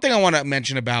 But the one thing I want to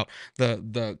mention about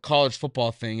the college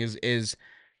football thing is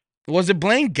was it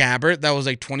Blaine Gabbert that was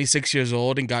like 26 years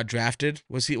old and got drafted?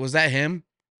 Was that him?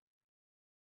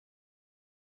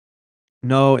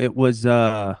 No, it was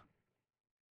a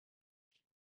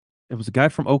guy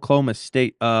from Oklahoma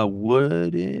State. Oh,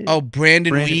 Brandon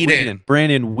Brandon Weeden. Weeden.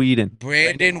 Brandon Weeden.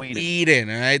 Brandon Brandon Weeden.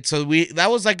 Weeden. All right. So that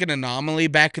was like an anomaly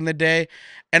back in the day.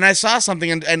 And I saw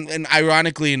something and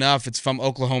ironically enough, it's from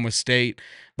Oklahoma State.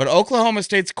 But Oklahoma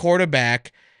State's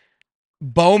quarterback,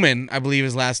 Bowman, I believe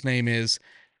his last name is,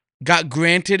 got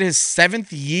granted his 7th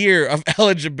year of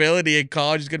eligibility in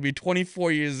college. He's gonna be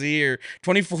 24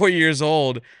 years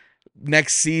old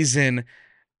next season.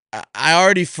 I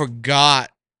already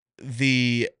forgot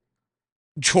the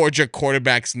Georgia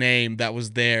quarterback's name that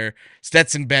was there,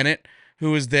 Stetson Bennett,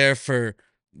 who was there for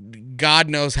God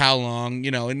knows how long,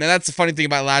 and that's the funny thing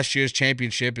about last year's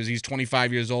championship is he's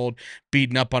 25 years old,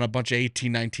 beating up on a bunch of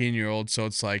 18, 19-year-olds. So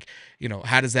it's like,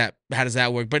 how does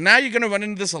that work? But now you're going to run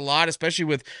into this a lot, especially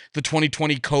with the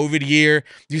 2020 COVID year.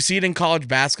 You see it in college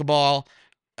basketball.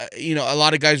 A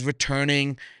lot of guys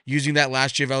returning, using that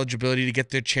last year of eligibility to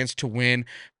get their chance to win.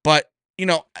 But,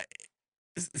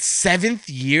 7th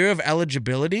year of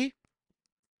eligibility,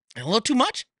 a little too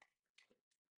much.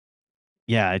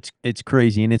 Yeah, it's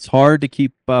crazy and it's hard to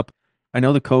keep up. I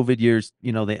know the COVID years,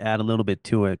 they add a little bit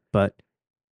to it, but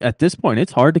at this point,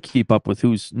 it's hard to keep up with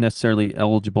who's necessarily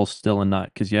eligible still and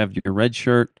not because you have your red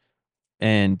shirt,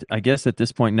 and I guess at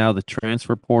this point now the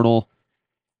transfer portal,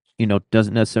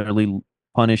 doesn't necessarily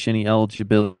punish any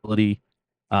eligibility.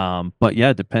 But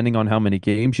yeah, depending on how many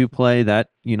games you play, that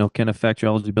can affect your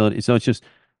eligibility. So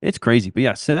it's crazy. But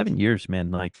yeah, 7 years,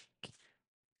 man. Like,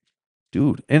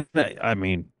 dude, and I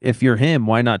mean, if you're him,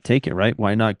 why not take it, right?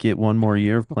 Why not get one more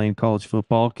year of playing college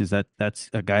football? Because that's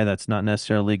a guy that's not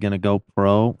necessarily going to go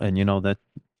pro, and that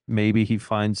maybe he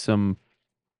finds some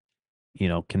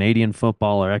Canadian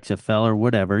football or XFL or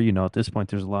whatever. At this point,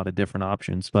 there's a lot of different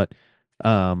options, but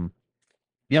um,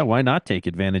 yeah, why not take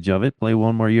advantage of it? Play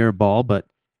one more year of ball, but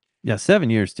yeah, 7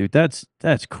 years, dude. That's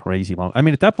crazy long. I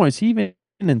mean, at that point, is he even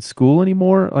in school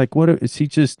anymore? Like, what is he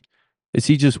just? Is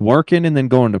he just working and then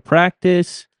going to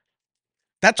practice?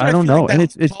 That's what I I don't feel like. know.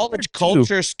 That And whole it's college too.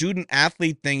 culture, student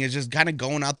athlete thing is just kind of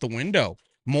going out the window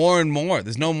more and more.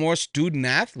 There's no more student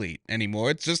athlete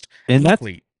anymore. It's just And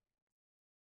athlete.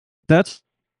 that's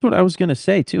what I was gonna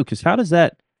say too. Because how does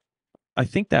that? I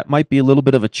think that might be a little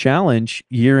bit of a challenge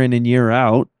year in and year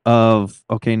out. Of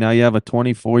okay, now you have a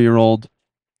 24-year-old,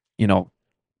 you know,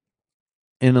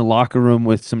 in a locker room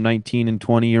with some 19 and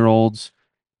 20-year-olds.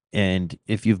 And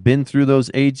if you've been through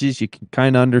those ages, you can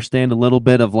kind of understand a little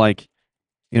bit of like,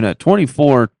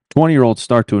 24, 20-year-olds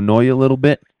start to annoy you a little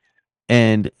bit.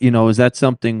 And, is that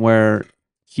something where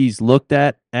he's looked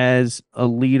at as a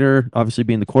leader? Obviously,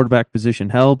 being the quarterback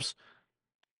position helps.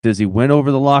 Does he win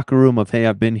over the locker room of, hey,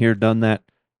 I've been here, done that,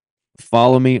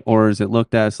 follow me? Or is it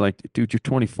looked at as like, dude, you're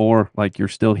 24, like you're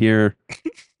still here.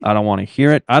 I don't want to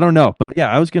hear it. I don't know. But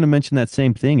yeah, I was going to mention that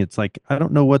same thing. It's like, I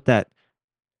don't know what that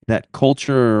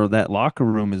culture or that locker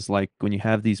room is like when you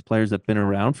have these players that've been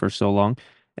around for so long.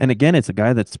 And again, it's a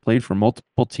guy that's played for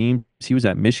multiple teams. He was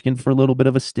at Michigan for a little bit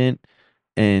of a stint.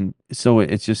 And so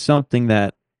it's just something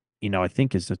that, I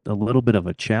think is a little bit of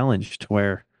a challenge to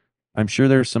where I'm sure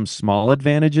there's some small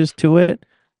advantages to it,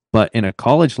 but in a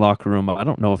college locker room, I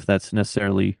don't know if that's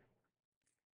necessarily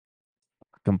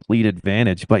a complete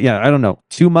advantage. But yeah, I don't know.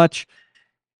 Too much.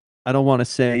 I don't want to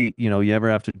say, you ever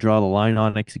have to draw the line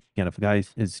on it. 'Cause again, if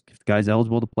the guy's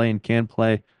eligible to play and can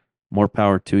play, more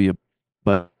power to you.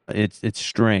 But it's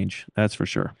strange, that's for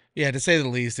sure. Yeah, to say the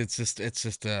least, it's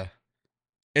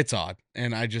odd.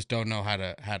 and I just don't know how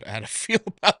to feel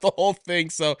about the whole thing.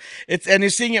 So and you're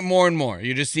seeing it more and more.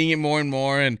 You're just seeing it more and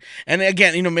more, and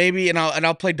again, maybe and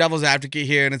I'll play devil's advocate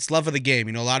here, and it's love of the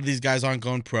game. A lot of these guys aren't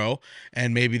going pro,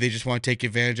 and maybe they just want to take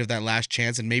advantage of that last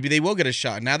chance, and maybe they will get a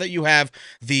shot. Now that you have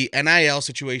the NIL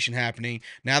situation happening,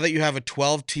 now that you have a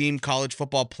 12-team college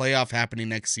football playoff happening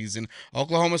next season,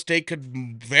 Oklahoma State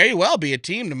could very well be a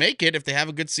team to make it if they have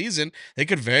a good season. They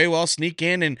could very well sneak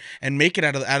in and make it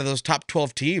out of those top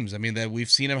 12 teams. I mean, that we've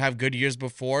seen them have good years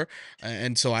before,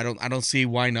 and so I don't see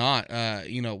why not.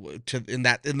 To in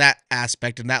that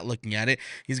aspect and that looking at it,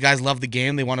 these guys love the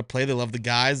game. They want to play. They love the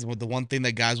guys. The one thing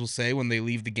that guys will say when they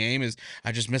leave the game is,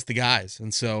 "I just miss the guys,"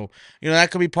 and so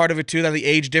that could be part of it too. That the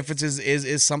age difference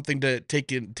is something to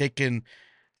take in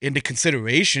into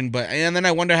consideration. And then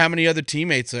I wonder how many other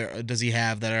teammates does he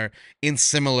have that are in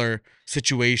similar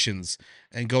situations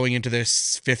and going into their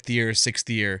fifth year, sixth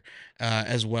year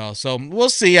as well. So we'll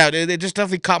see. Yeah, it just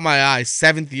definitely caught my eye.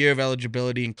 Seventh year of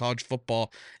eligibility in college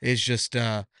football is just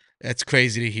that's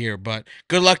crazy to hear. But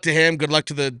good luck to him. Good luck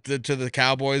to the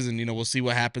Cowboys, and we'll see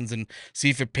what happens and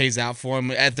see if it pays out for him.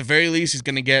 At the very least, he's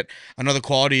going to get another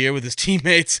quality year with his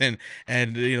teammates and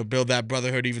build that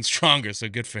brotherhood even stronger. So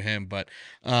good for him. But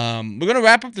we're gonna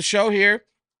wrap up the show here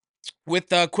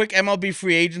with a quick MLB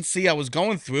free agency. I was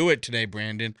going through it today,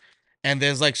 Brandon, and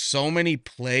there's like so many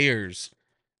players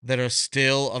that are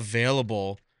still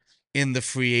available in the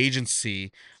free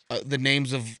agency. The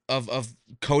names of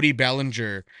Cody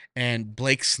Bellinger and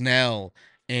Blake Snell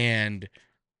and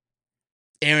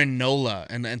Aaron Nola,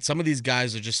 and some of these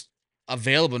guys are just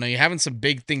available. Now you're having some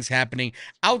big things happening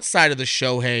outside of the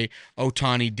Shohei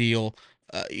Otani deal,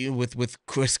 with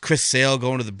Chris Sale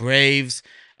going to the Braves,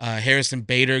 Harrison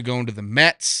Bader going to the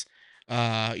Mets.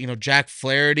 Jack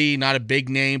Flaherty, not a big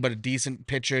name but a decent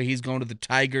pitcher. He's going to the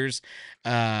Tigers.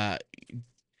 Uh,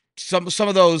 some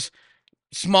of those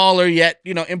smaller yet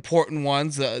important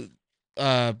ones.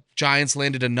 Giants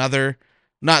landed another,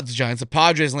 not the Giants. The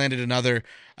Padres landed another,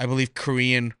 I believe,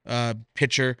 Korean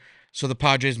pitcher. So the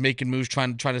Padres making moves,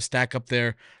 trying to stack up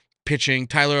their pitching.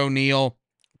 Tyler O'Neill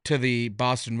to the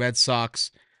Boston Red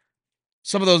Sox.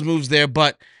 Some of those moves there,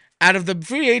 but out of the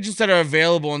free agents that are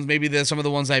available, and maybe there's some of the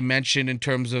ones I mentioned in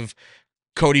terms of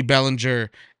Cody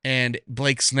Bellinger and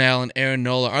Blake Snell and Aaron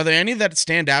Nola. Are there any that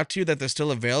stand out to you that they're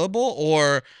still available,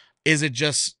 or is it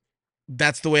just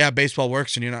that's the way how baseball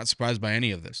works and you're not surprised by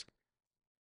any of this?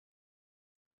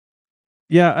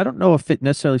 Yeah, I don't know if it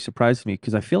necessarily surprised me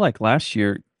because I feel like last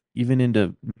year, even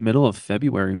into middle of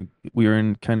February, we were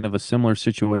in kind of a similar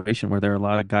situation where there are a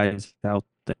lot of guys out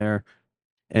there.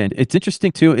 And it's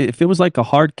interesting too. If it was like a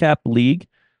hard cap league,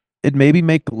 it maybe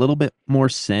make a little bit more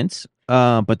sense.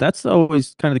 But that's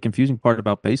always kind of the confusing part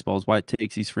about baseball is why it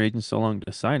takes these free agents so long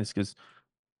to sign is because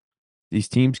these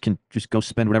teams can just go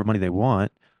spend whatever money they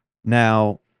want.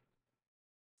 Now,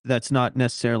 that's not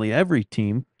necessarily every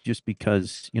team just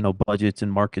because, budgets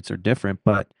and markets are different.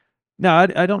 But no,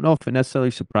 I don't know if it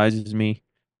necessarily surprises me.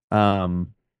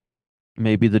 Um,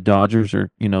 Maybe the Dodgers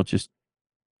are, just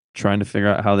trying to figure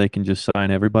out how they can just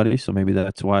sign everybody. So maybe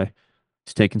that's why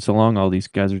it's taking so long. All these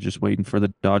guys are just waiting for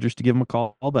the Dodgers to give them a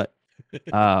call. But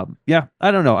yeah,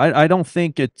 I don't know. I don't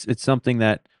think it's something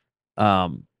that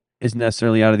um, is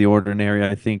necessarily out of the ordinary.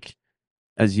 I think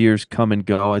as years come and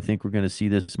go, I think we're going to see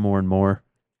this more and more.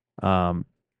 Um,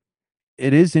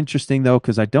 it is interesting though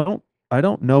because I don't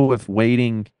know if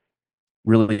waiting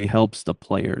really helps the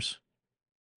players.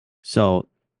 So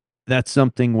that's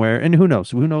something where, and who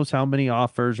knows how many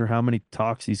offers or how many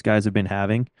talks these guys have been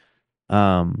having.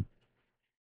 Um,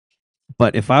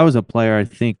 but if I was a player, I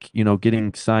think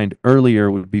getting signed earlier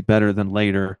would be better than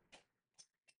later,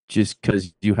 just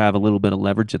because you have a little bit of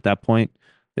leverage at that point.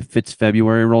 If it's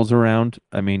February rolls around,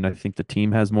 I mean, I think the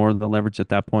team has more of the leverage at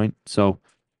that point. So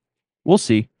we'll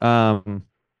see. I'm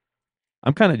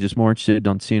kind of just more interested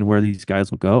on seeing where these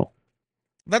guys will go.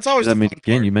 That's always 'Cause, I the mean, fun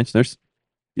again, part. you mentioned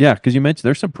because you mentioned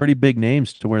there's some pretty big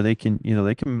names to where they can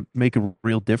make a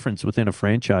real difference within a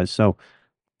franchise. So,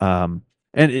 um,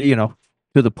 and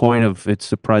to the point of it's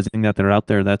surprising that they're out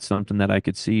there. That's something that I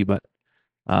could see. But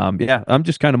yeah, I'm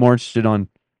just kind of more interested on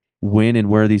when and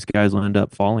where these guys will end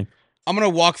up falling. I'm going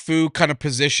to walk through kind of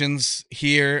positions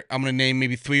here. I'm going to name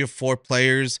maybe 3 or 4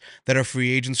 players that are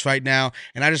free agents right now.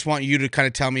 And I just want you to kind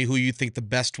of tell me who you think the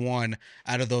best one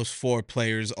out of those 4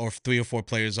 players or 3 or 4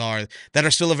 players are that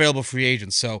are still available free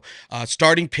agents. So,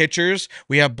 starting pitchers,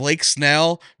 we have Blake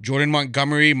Snell, Jordan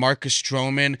Montgomery, Marcus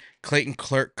Stroman, Clayton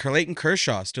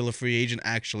Kershaw, still a free agent,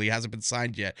 actually. Hasn't been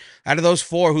signed yet. Out of those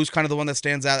 4, who's kind of the one that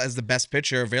stands out as the best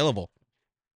pitcher available?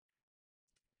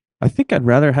 I think I'd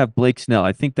rather have Blake Snell.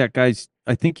 I think that guy's.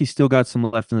 I think he's still got some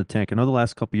left in the tank. I know the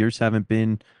last couple years haven't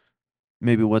been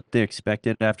maybe what they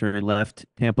expected after he left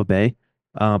Tampa Bay,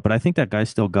 but I think that guy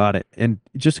still got it. And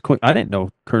just a quick, I didn't know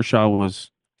Kershaw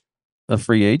was a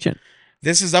free agent.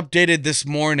 This is updated this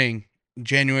morning,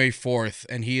 January 4th,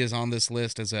 and he is on this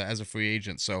list as a free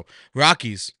agent. So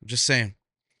Rockies, just saying.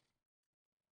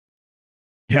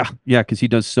 Yeah, yeah, because he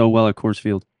does so well at Coors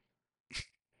Field.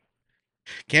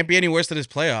 Can't be any worse than his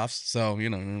playoffs. So,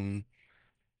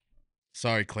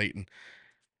 sorry, Clayton.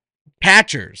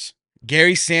 Patchers.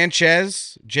 Gary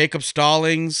Sanchez, Jacob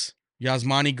Stallings,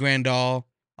 Yasmani Grandal,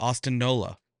 Austin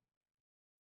Nola.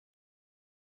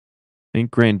 I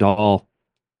think Grandal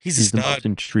He's a is the stud. most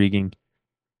intriguing.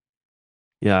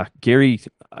 Yeah, Gary.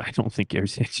 I don't think Gary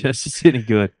Sanchez is any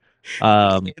good.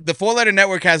 Um, The Four Letter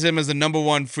Network has him as the number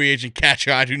one free agent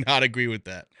catcher. I do not agree with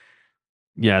that.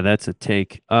 yeah, that's a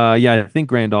take. Yeah, I think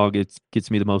Grandal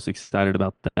gets me the most excited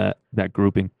about that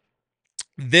grouping.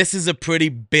 This is a pretty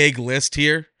big list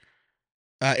here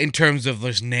in terms of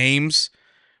those names.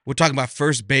 We're talking about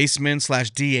first baseman slash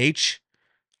DH,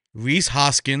 Reese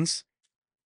Hoskins,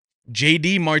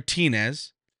 JD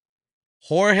Martinez,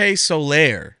 Jorge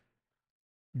Soler,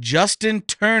 Justin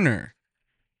Turner,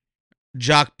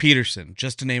 Jock Peterson,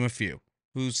 just to name a few.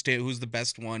 Who's the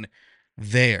best one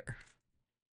there?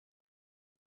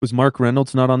 Was Mark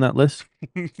Reynolds not on that list?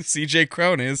 CJ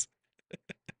Crone is.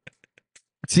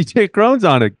 CJ Crone's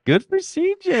on it. Good for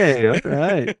CJ. All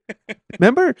right.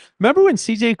 Remember when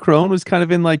CJ Crone was kind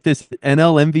of in like this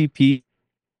NL MVP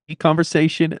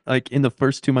conversation, like in the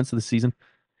first 2 months of the season?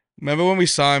 Remember when we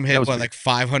saw him That hit was what, pretty. like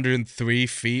 503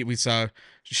 feet? We saw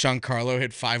Giancarlo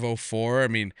hit 504. I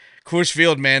mean, Coors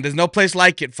Field, man, there's no place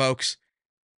like it, folks.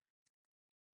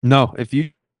 No, if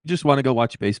you just want to go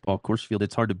watch baseball, Coors Field,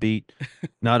 it's hard to beat.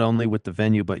 Not only with the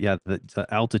venue, but yeah, the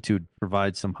altitude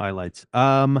provides some highlights.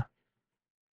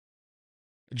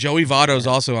 Joey Votto's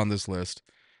Man, also on this list.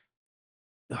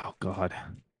 oh God,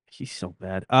 he's so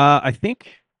bad. I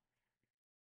think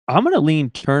I'm gonna lean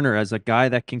Turner as a guy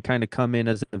that can kind of come in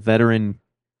as a veteran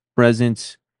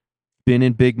presence, been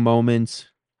in big moments.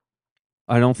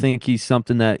 I don't think he's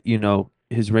something that,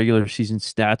 his regular season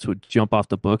stats would jump off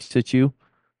the books at you,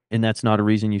 and that's not a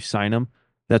reason you sign him.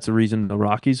 That's a reason the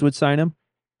Rockies would sign him.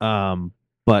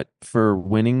 But for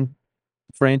winning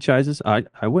franchises, I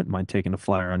wouldn't mind taking a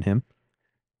flyer on him.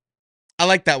 I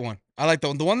like that one. I like that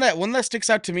one. The one that sticks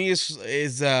out to me is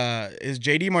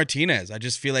JD Martinez. I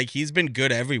just feel like he's been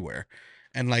good everywhere.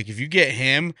 And like if you get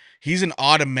him, he's an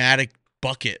automatic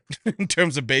bucket in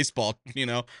terms of baseball, you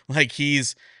know? Like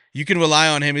you can rely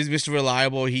on him. He's Mr.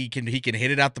 Reliable. He can hit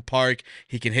it out the park.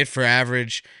 He can hit for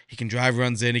average. He can drive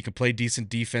runs in. He can play decent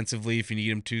defensively if you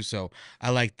need him to. So I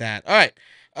like that. All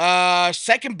right.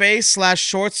 Second base slash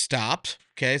shortstop.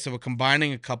 Okay, so we're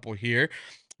combining a couple here.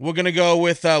 We're gonna go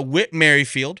with Whit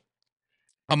Merrifield,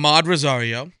 Ahmad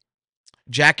Rosario,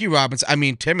 Jackie Robinson. I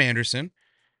mean Tim Anderson,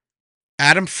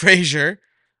 Adam Frazier,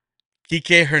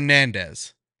 Kike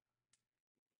Hernandez.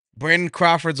 Brandon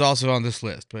Crawford's also on this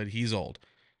list, but he's old.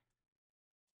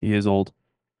 He is old.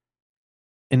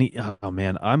 And oh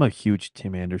man, I'm a huge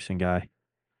Tim Anderson guy.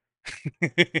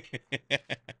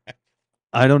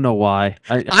 I don't know why.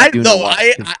 I I do know know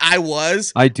why. I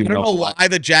was. I do I don't know know why. why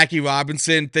the Jackie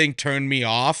Robinson thing turned me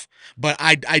off, but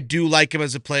I do like him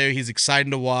as a player. He's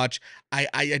exciting to watch.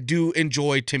 I do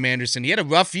enjoy Tim Anderson. He had a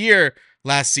rough year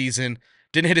last season.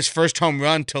 Didn't hit his first home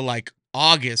run till like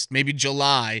August, maybe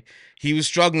July. He was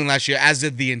struggling last year, as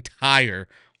did the entire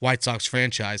White Sox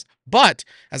franchise. But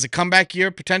as a comeback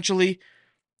year, potentially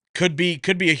could be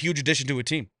a huge addition to a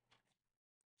team.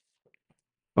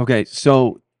 Okay,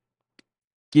 so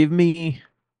give me,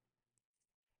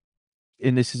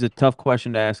 and this is a tough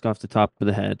question to ask off the top of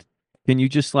the head. Can you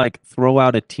just like throw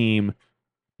out a team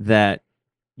that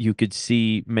you could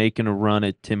see making a run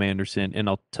at Tim Anderson, and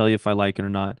I'll tell you if I like it or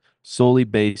not, solely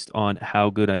based on how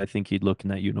good I think he'd look in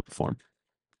that uniform.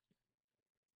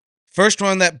 First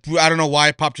one that I don't know why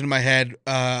it popped into my head,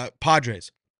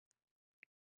 Padres.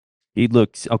 He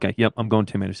looked okay. Yep, I'm going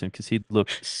Tim Anderson because he'd look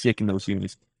sick in those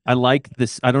unis. I like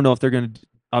this. I don't know if they're going to.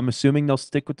 I'm assuming they'll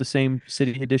stick with the same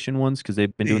City Edition ones because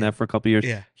they've been doing Yeah, that for a couple of years.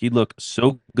 yeah. He'd look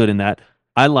so good in that.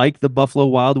 I like the Buffalo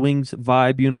Wild Wings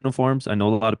vibe uniforms. I know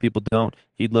a lot of people don't.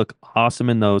 He'd look awesome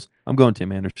in those. I'm going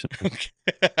Tim Anderson. Okay,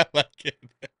 I like it.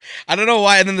 I don't know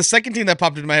why. And then the second team that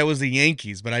popped into my head was the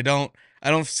Yankees, but I don't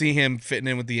see him fitting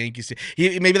in with the Yankees.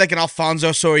 He maybe like an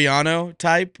Alfonso Soriano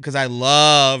type because I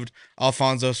loved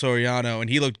Alfonso Soriano and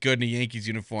he looked good in a Yankees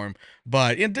uniform.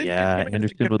 But yeah, Yeah, good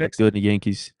Anderson would look picks. good in the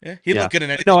Yankees. Yeah, he Yeah. looked good in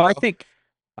No, anything I though. think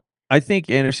I think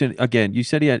Anderson again. You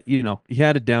said he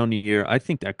had a down year. I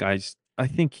think that guy's. I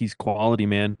think he's quality,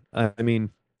 man. I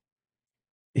mean,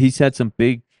 he's had some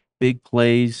big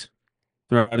plays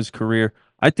throughout his career.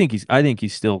 I think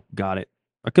he's still got it.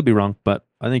 I could be wrong, but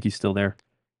I think he's still there.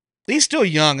 He's still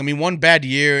young. I mean, one bad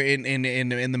year in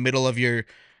the middle of your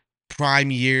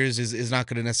prime years is not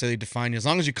going to necessarily define you as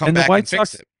long as you come And the back White and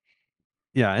fix Sox, it.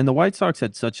 yeah, and the White Sox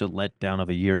had such a letdown of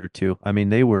a year too. I mean,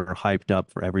 they were hyped up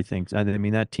for everything. I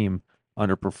mean, that team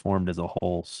underperformed as a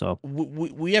whole. So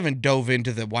We haven't dove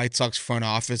into the White Sox front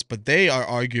office, but they are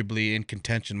arguably in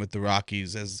contention with the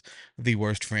Rockies as the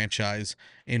worst franchise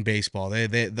in baseball.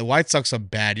 The White Sox are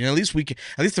bad. You know, at least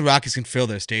the Rockies can fill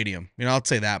their stadium. You know, I'll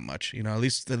say that much. You know, at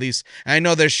least I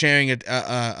know they're sharing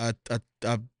a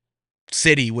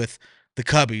city with the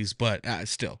Cubbies, but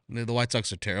still, the White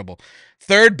Sox are terrible.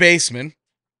 Third baseman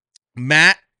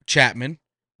Matt Chapman,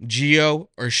 Gio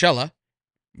Urshela,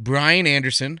 Brian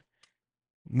Anderson,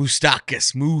 Mike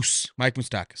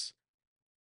Moustakis.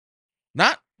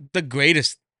 Not the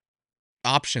greatest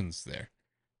options there.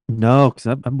 no, because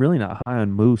I'm really not high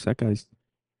on Moose. That guy's.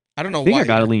 I don't I know think I why.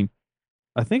 gotta lean.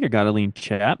 I think I gotta lean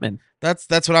Chapman. That's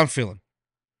what I'm feeling.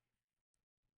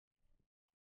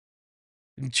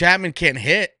 Chapman can't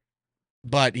hit,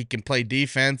 but he can play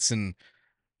defense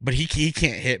but he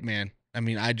can't hit, man. I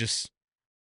mean,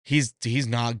 he's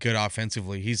not good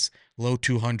offensively. He's low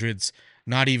 200s,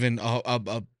 not even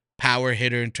a power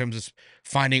hitter in terms of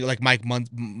finding like Mike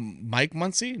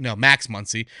Muncy? No, Max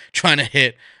Muncy trying to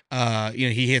hit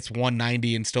he hits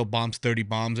 190 and still bombs 30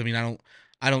 bombs. I mean,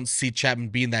 I don't see Chapman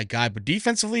being that guy, but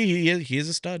defensively he is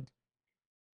a stud.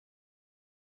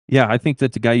 Yeah, I think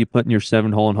that's the guy you put in your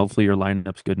 7 hole, and hopefully your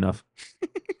lineup's good enough.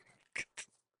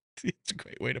 It's a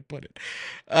great way to put it.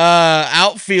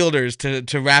 Outfielders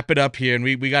to wrap it up here, and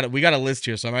we got a list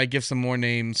here, so I might give some more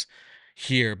names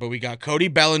here. But we got Cody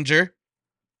Bellinger,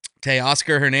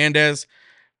 Teoscar Hernandez,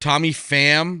 Tommy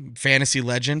Pham, fantasy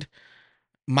legend,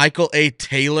 Michael A.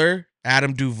 Taylor,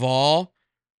 Adam Duvall,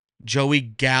 Joey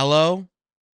Gallo.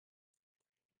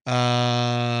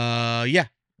 Yeah,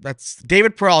 that's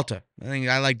David Peralta. I think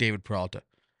I like David Peralta.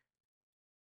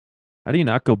 How do you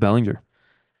not go Bellinger?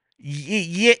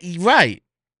 Yeah, right,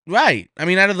 right. I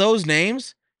mean, out of those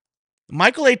names,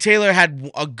 Michael A. Taylor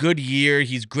had a good year.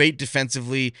 He's great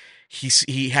defensively.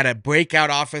 He had a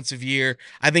breakout offensive year.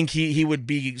 I think he would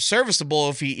be serviceable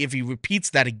if he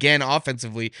repeats that again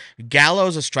offensively.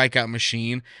 Gallo's a strikeout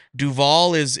machine.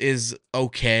 Duvall is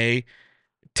okay.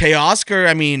 Teoscar,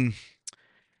 I mean,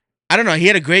 I don't know. He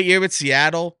had a great year with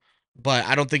Seattle, but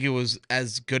I don't think it was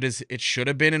as good as it should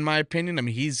have been, in my opinion. I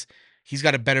mean, he's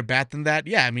got a better bat than that.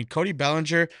 Yeah, I mean, Cody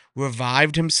Bellinger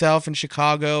revived himself in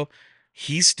Chicago.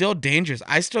 He's still dangerous.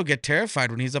 I still get terrified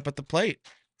when he's up at the plate,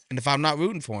 and if I'm not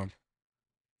rooting for him.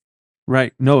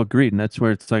 Right. No, agreed. And that's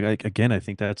where it's like again, I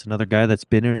think that's another guy that's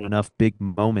been in enough big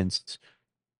moments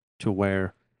to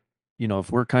where,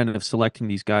 if we're kind of selecting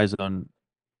these guys on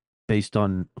based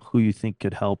on who you think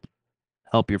could help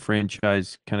your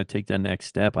franchise kind of take that next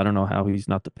step, I don't know how he's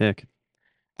not the pick.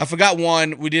 I forgot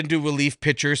one. We didn't do relief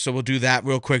pitchers, so we'll do that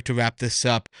real quick to wrap this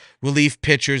up. Relief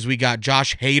pitchers, we got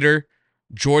Josh Hader,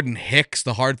 Jordan Hicks,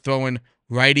 the hard throwing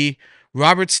righty,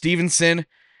 Robert Stevenson,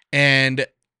 and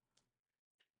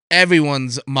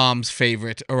everyone's mom's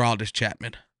favorite, Aroldis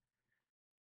Chapman.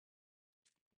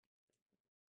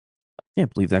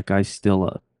 Can't believe that guy's still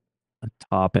a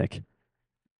topic.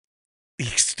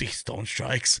 He's throwing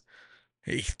strikes.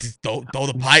 He throw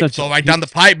the He's pipe, such a throw right down the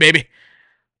pipe, baby.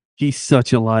 he's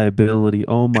such a liability.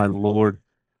 Oh my lord.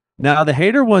 Now the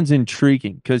hater one's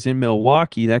intriguing because in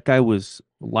Milwaukee, that guy was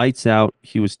lights out.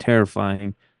 He was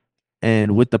terrifying.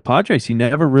 And with the Padres, he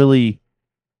never really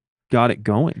got it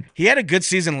going. He had a good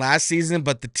season last season,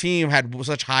 but the team had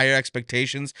such higher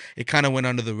expectations, it kind of went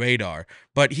under the radar.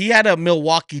 But he had a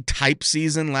Milwaukee type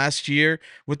season last year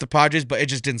with the Padres, but it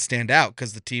just didn't stand out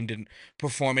because the team didn't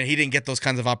perform, and he didn't get those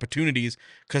kinds of opportunities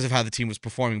because of how the team was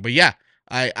performing. But yeah,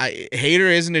 I Hader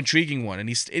is an intriguing one, and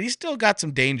he's still got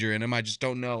some danger in him. I just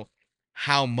don't know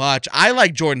how much. I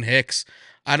like Jordan Hicks.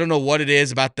 I don't know what it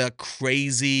is about the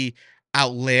crazy,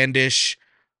 outlandish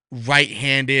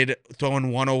right-handed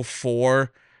throwing 104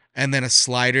 and then a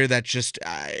slider that just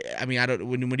I mean I don't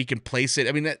when he can place it.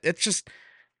 I mean it's just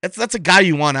that's a guy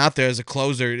you want out there as a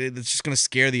closer. It's just going to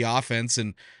scare the offense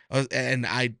and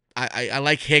I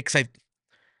like Hicks.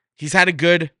 He's had a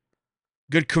good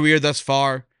career thus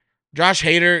far. Josh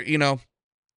Hader,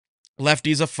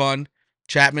 lefties are fun.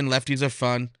 Chapman lefties are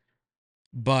fun,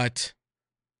 but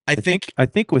I I think think I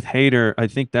think with Hader, I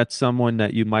think that's someone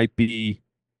that you might be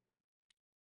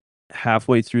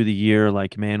halfway through the year,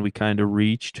 like, man, we kind of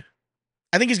reached.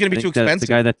 I think he's going I to be too think that's the expensive.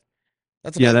 guy that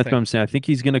That's Yeah, another that's what thing. I'm saying. I think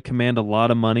he's going to command a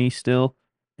lot of money still,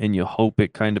 and you hope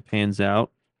it kind of pans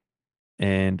out.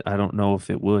 And I don't know if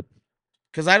it would.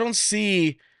 Because I don't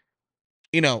see,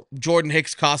 Jordan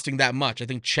Hicks costing that much. I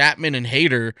think Chapman and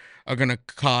Hayter are going to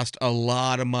cost a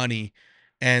lot of money,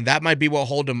 and that might be what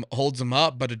holds him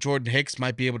up. But a Jordan Hicks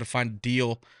might be able to find a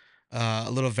deal,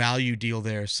 a little value deal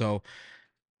there. So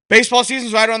baseball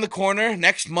season's right around the corner.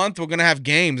 Next month we're gonna have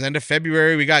games. End of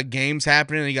February we got games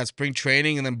happening. And you got spring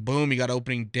training, and then boom, you got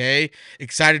opening day.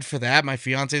 Excited for that. My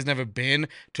fiance's never been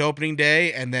to opening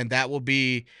day, and then that will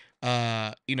be,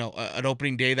 an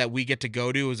opening day that we get to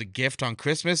go to as a gift on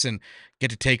Christmas, and get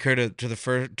to take her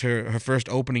to her first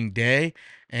opening day.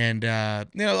 And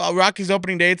Rocky's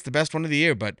opening day, it's the best one of the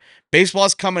year. But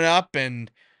baseball's coming up, and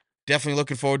definitely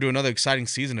looking forward to another exciting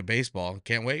season of baseball.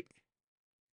 Can't wait.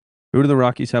 Who do the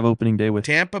Rockies have opening day with?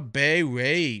 Tampa Bay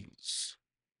Rays.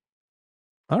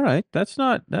 All right, that's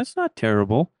not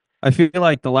terrible. I feel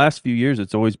like the last few years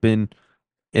it's always been,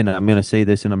 and I'm going to say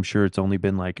this, and I'm sure it's only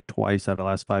been like twice out of the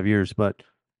last 5 years, but at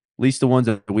least the ones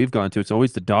that we've gone to, it's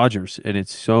always the Dodgers, and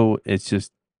it's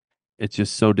just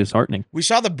so disheartening. We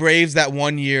saw the Braves that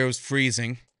one year. It was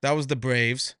freezing. That was the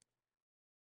Braves.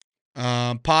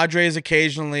 Padres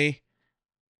occasionally.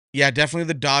 Yeah, definitely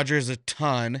the Dodgers a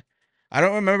ton. I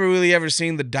don't remember really ever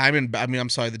seeing the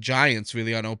Giants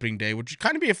really on opening day, which would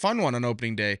kind of be a fun one on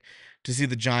opening day to see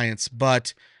the Giants.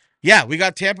 But yeah, we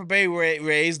got Tampa Bay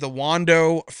Rays, the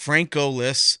Wando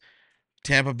Franco-less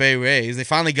Tampa Bay Rays. They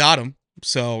finally got him.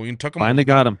 So it took them a Finally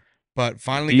while, got him. but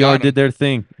finally DR got did him. their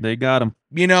thing. They got him.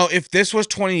 If this was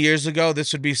 20 years ago,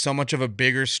 this would be so much of a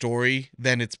bigger story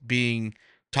than it's being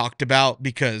talked about,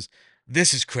 because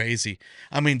this is crazy.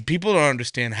 I mean, people don't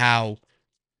understand how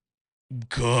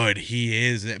good he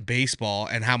is at baseball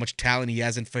and how much talent he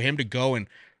has. And for him to go and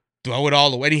throw it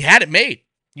all away, and he had it made.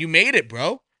 You made it,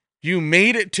 bro. You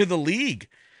made it to the league.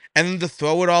 And then to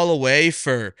throw it all away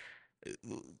for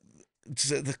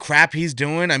the crap he's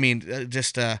doing. I mean,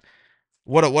 just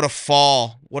what a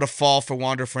fall for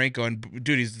Wander Franco. And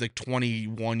dude, he's like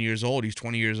 21 years old. He's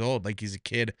 20 years old, like he's a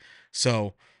kid.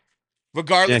 So Yeah, he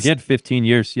regardless, had 15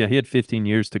 years. Yeah, he had 15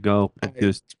 years to go of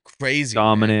it's just crazy, man.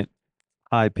 dominant,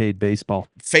 high-paid baseball.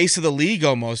 Face of the league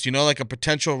almost, like a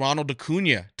potential Ronald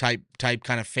Acuna type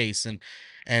kind of face,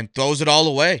 and throws it all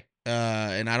away.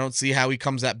 And I don't see how he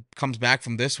comes back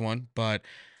from this one, but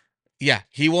yeah,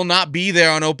 he will not be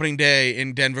there on opening day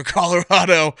in Denver,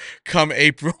 Colorado come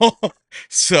April.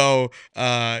 So,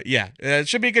 yeah, it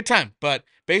should be a good time. But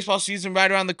baseball season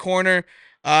right around the corner.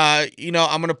 I'm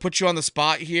gonna put you on the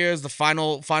spot here as the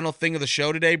final thing of the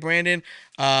show today, Brandon.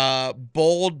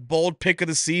 Bold pick of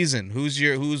the season.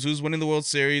 Who's winning the World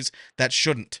Series that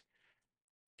shouldn't?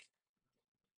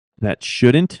 That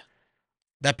shouldn't.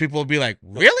 That people will be like,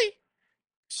 really?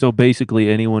 So basically,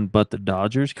 anyone but the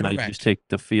Dodgers. Can I just Correct. take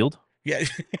the field? Yeah.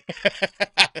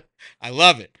 I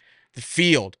love it. The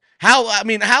field.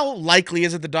 How likely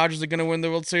is it the Dodgers are going to win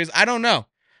the World Series? I don't know.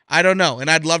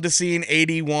 And I'd love to see an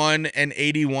 81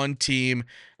 team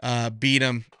beat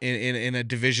them in a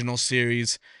divisional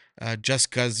series, just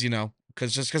because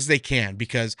they can,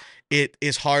 because it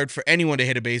is hard for anyone to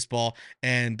hit a baseball,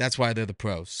 and that's why they're the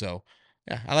pros. So,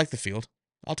 yeah, I like the field.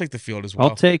 I'll take the field as I'll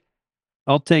well. take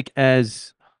I'll take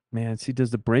as man. See,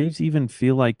 does the Braves even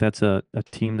feel like that's a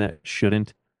team that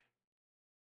shouldn't?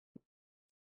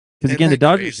 Because Isn't again, the that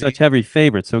Dodgers are such crazy? heavy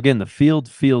favorites. So again, the field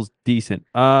feels decent.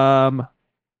 I'm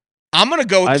going to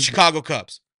go with the I've Chicago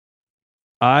Cubs.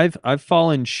 I've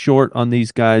fallen short on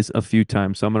these guys a few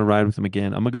times, so I'm gonna ride with them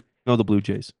again. I'm gonna go the Blue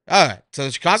Jays. All right. So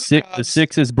the Chicago The Cubs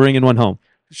six is bringing one home.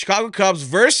 Chicago Cubs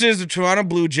versus the Toronto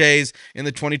Blue Jays in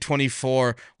the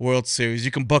 2024 World Series.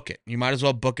 You can book it. You might as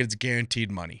well book it. It's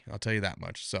guaranteed money. I'll tell you that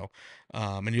much. So,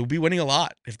 and you'll be winning a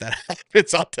lot if that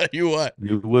happens. I'll tell you what.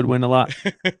 You would win a lot.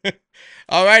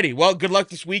 All righty. Well, good luck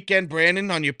this weekend, Brandon,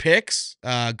 on your picks.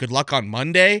 Good luck on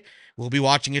Monday. We'll be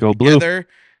watching it Go Blue. together.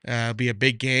 It'll be a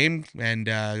big game, and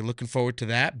looking forward to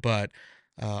that. But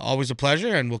always a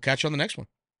pleasure, and we'll catch you on the next one.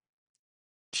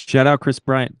 Shout out Chris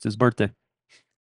Bryant. It's his birthday.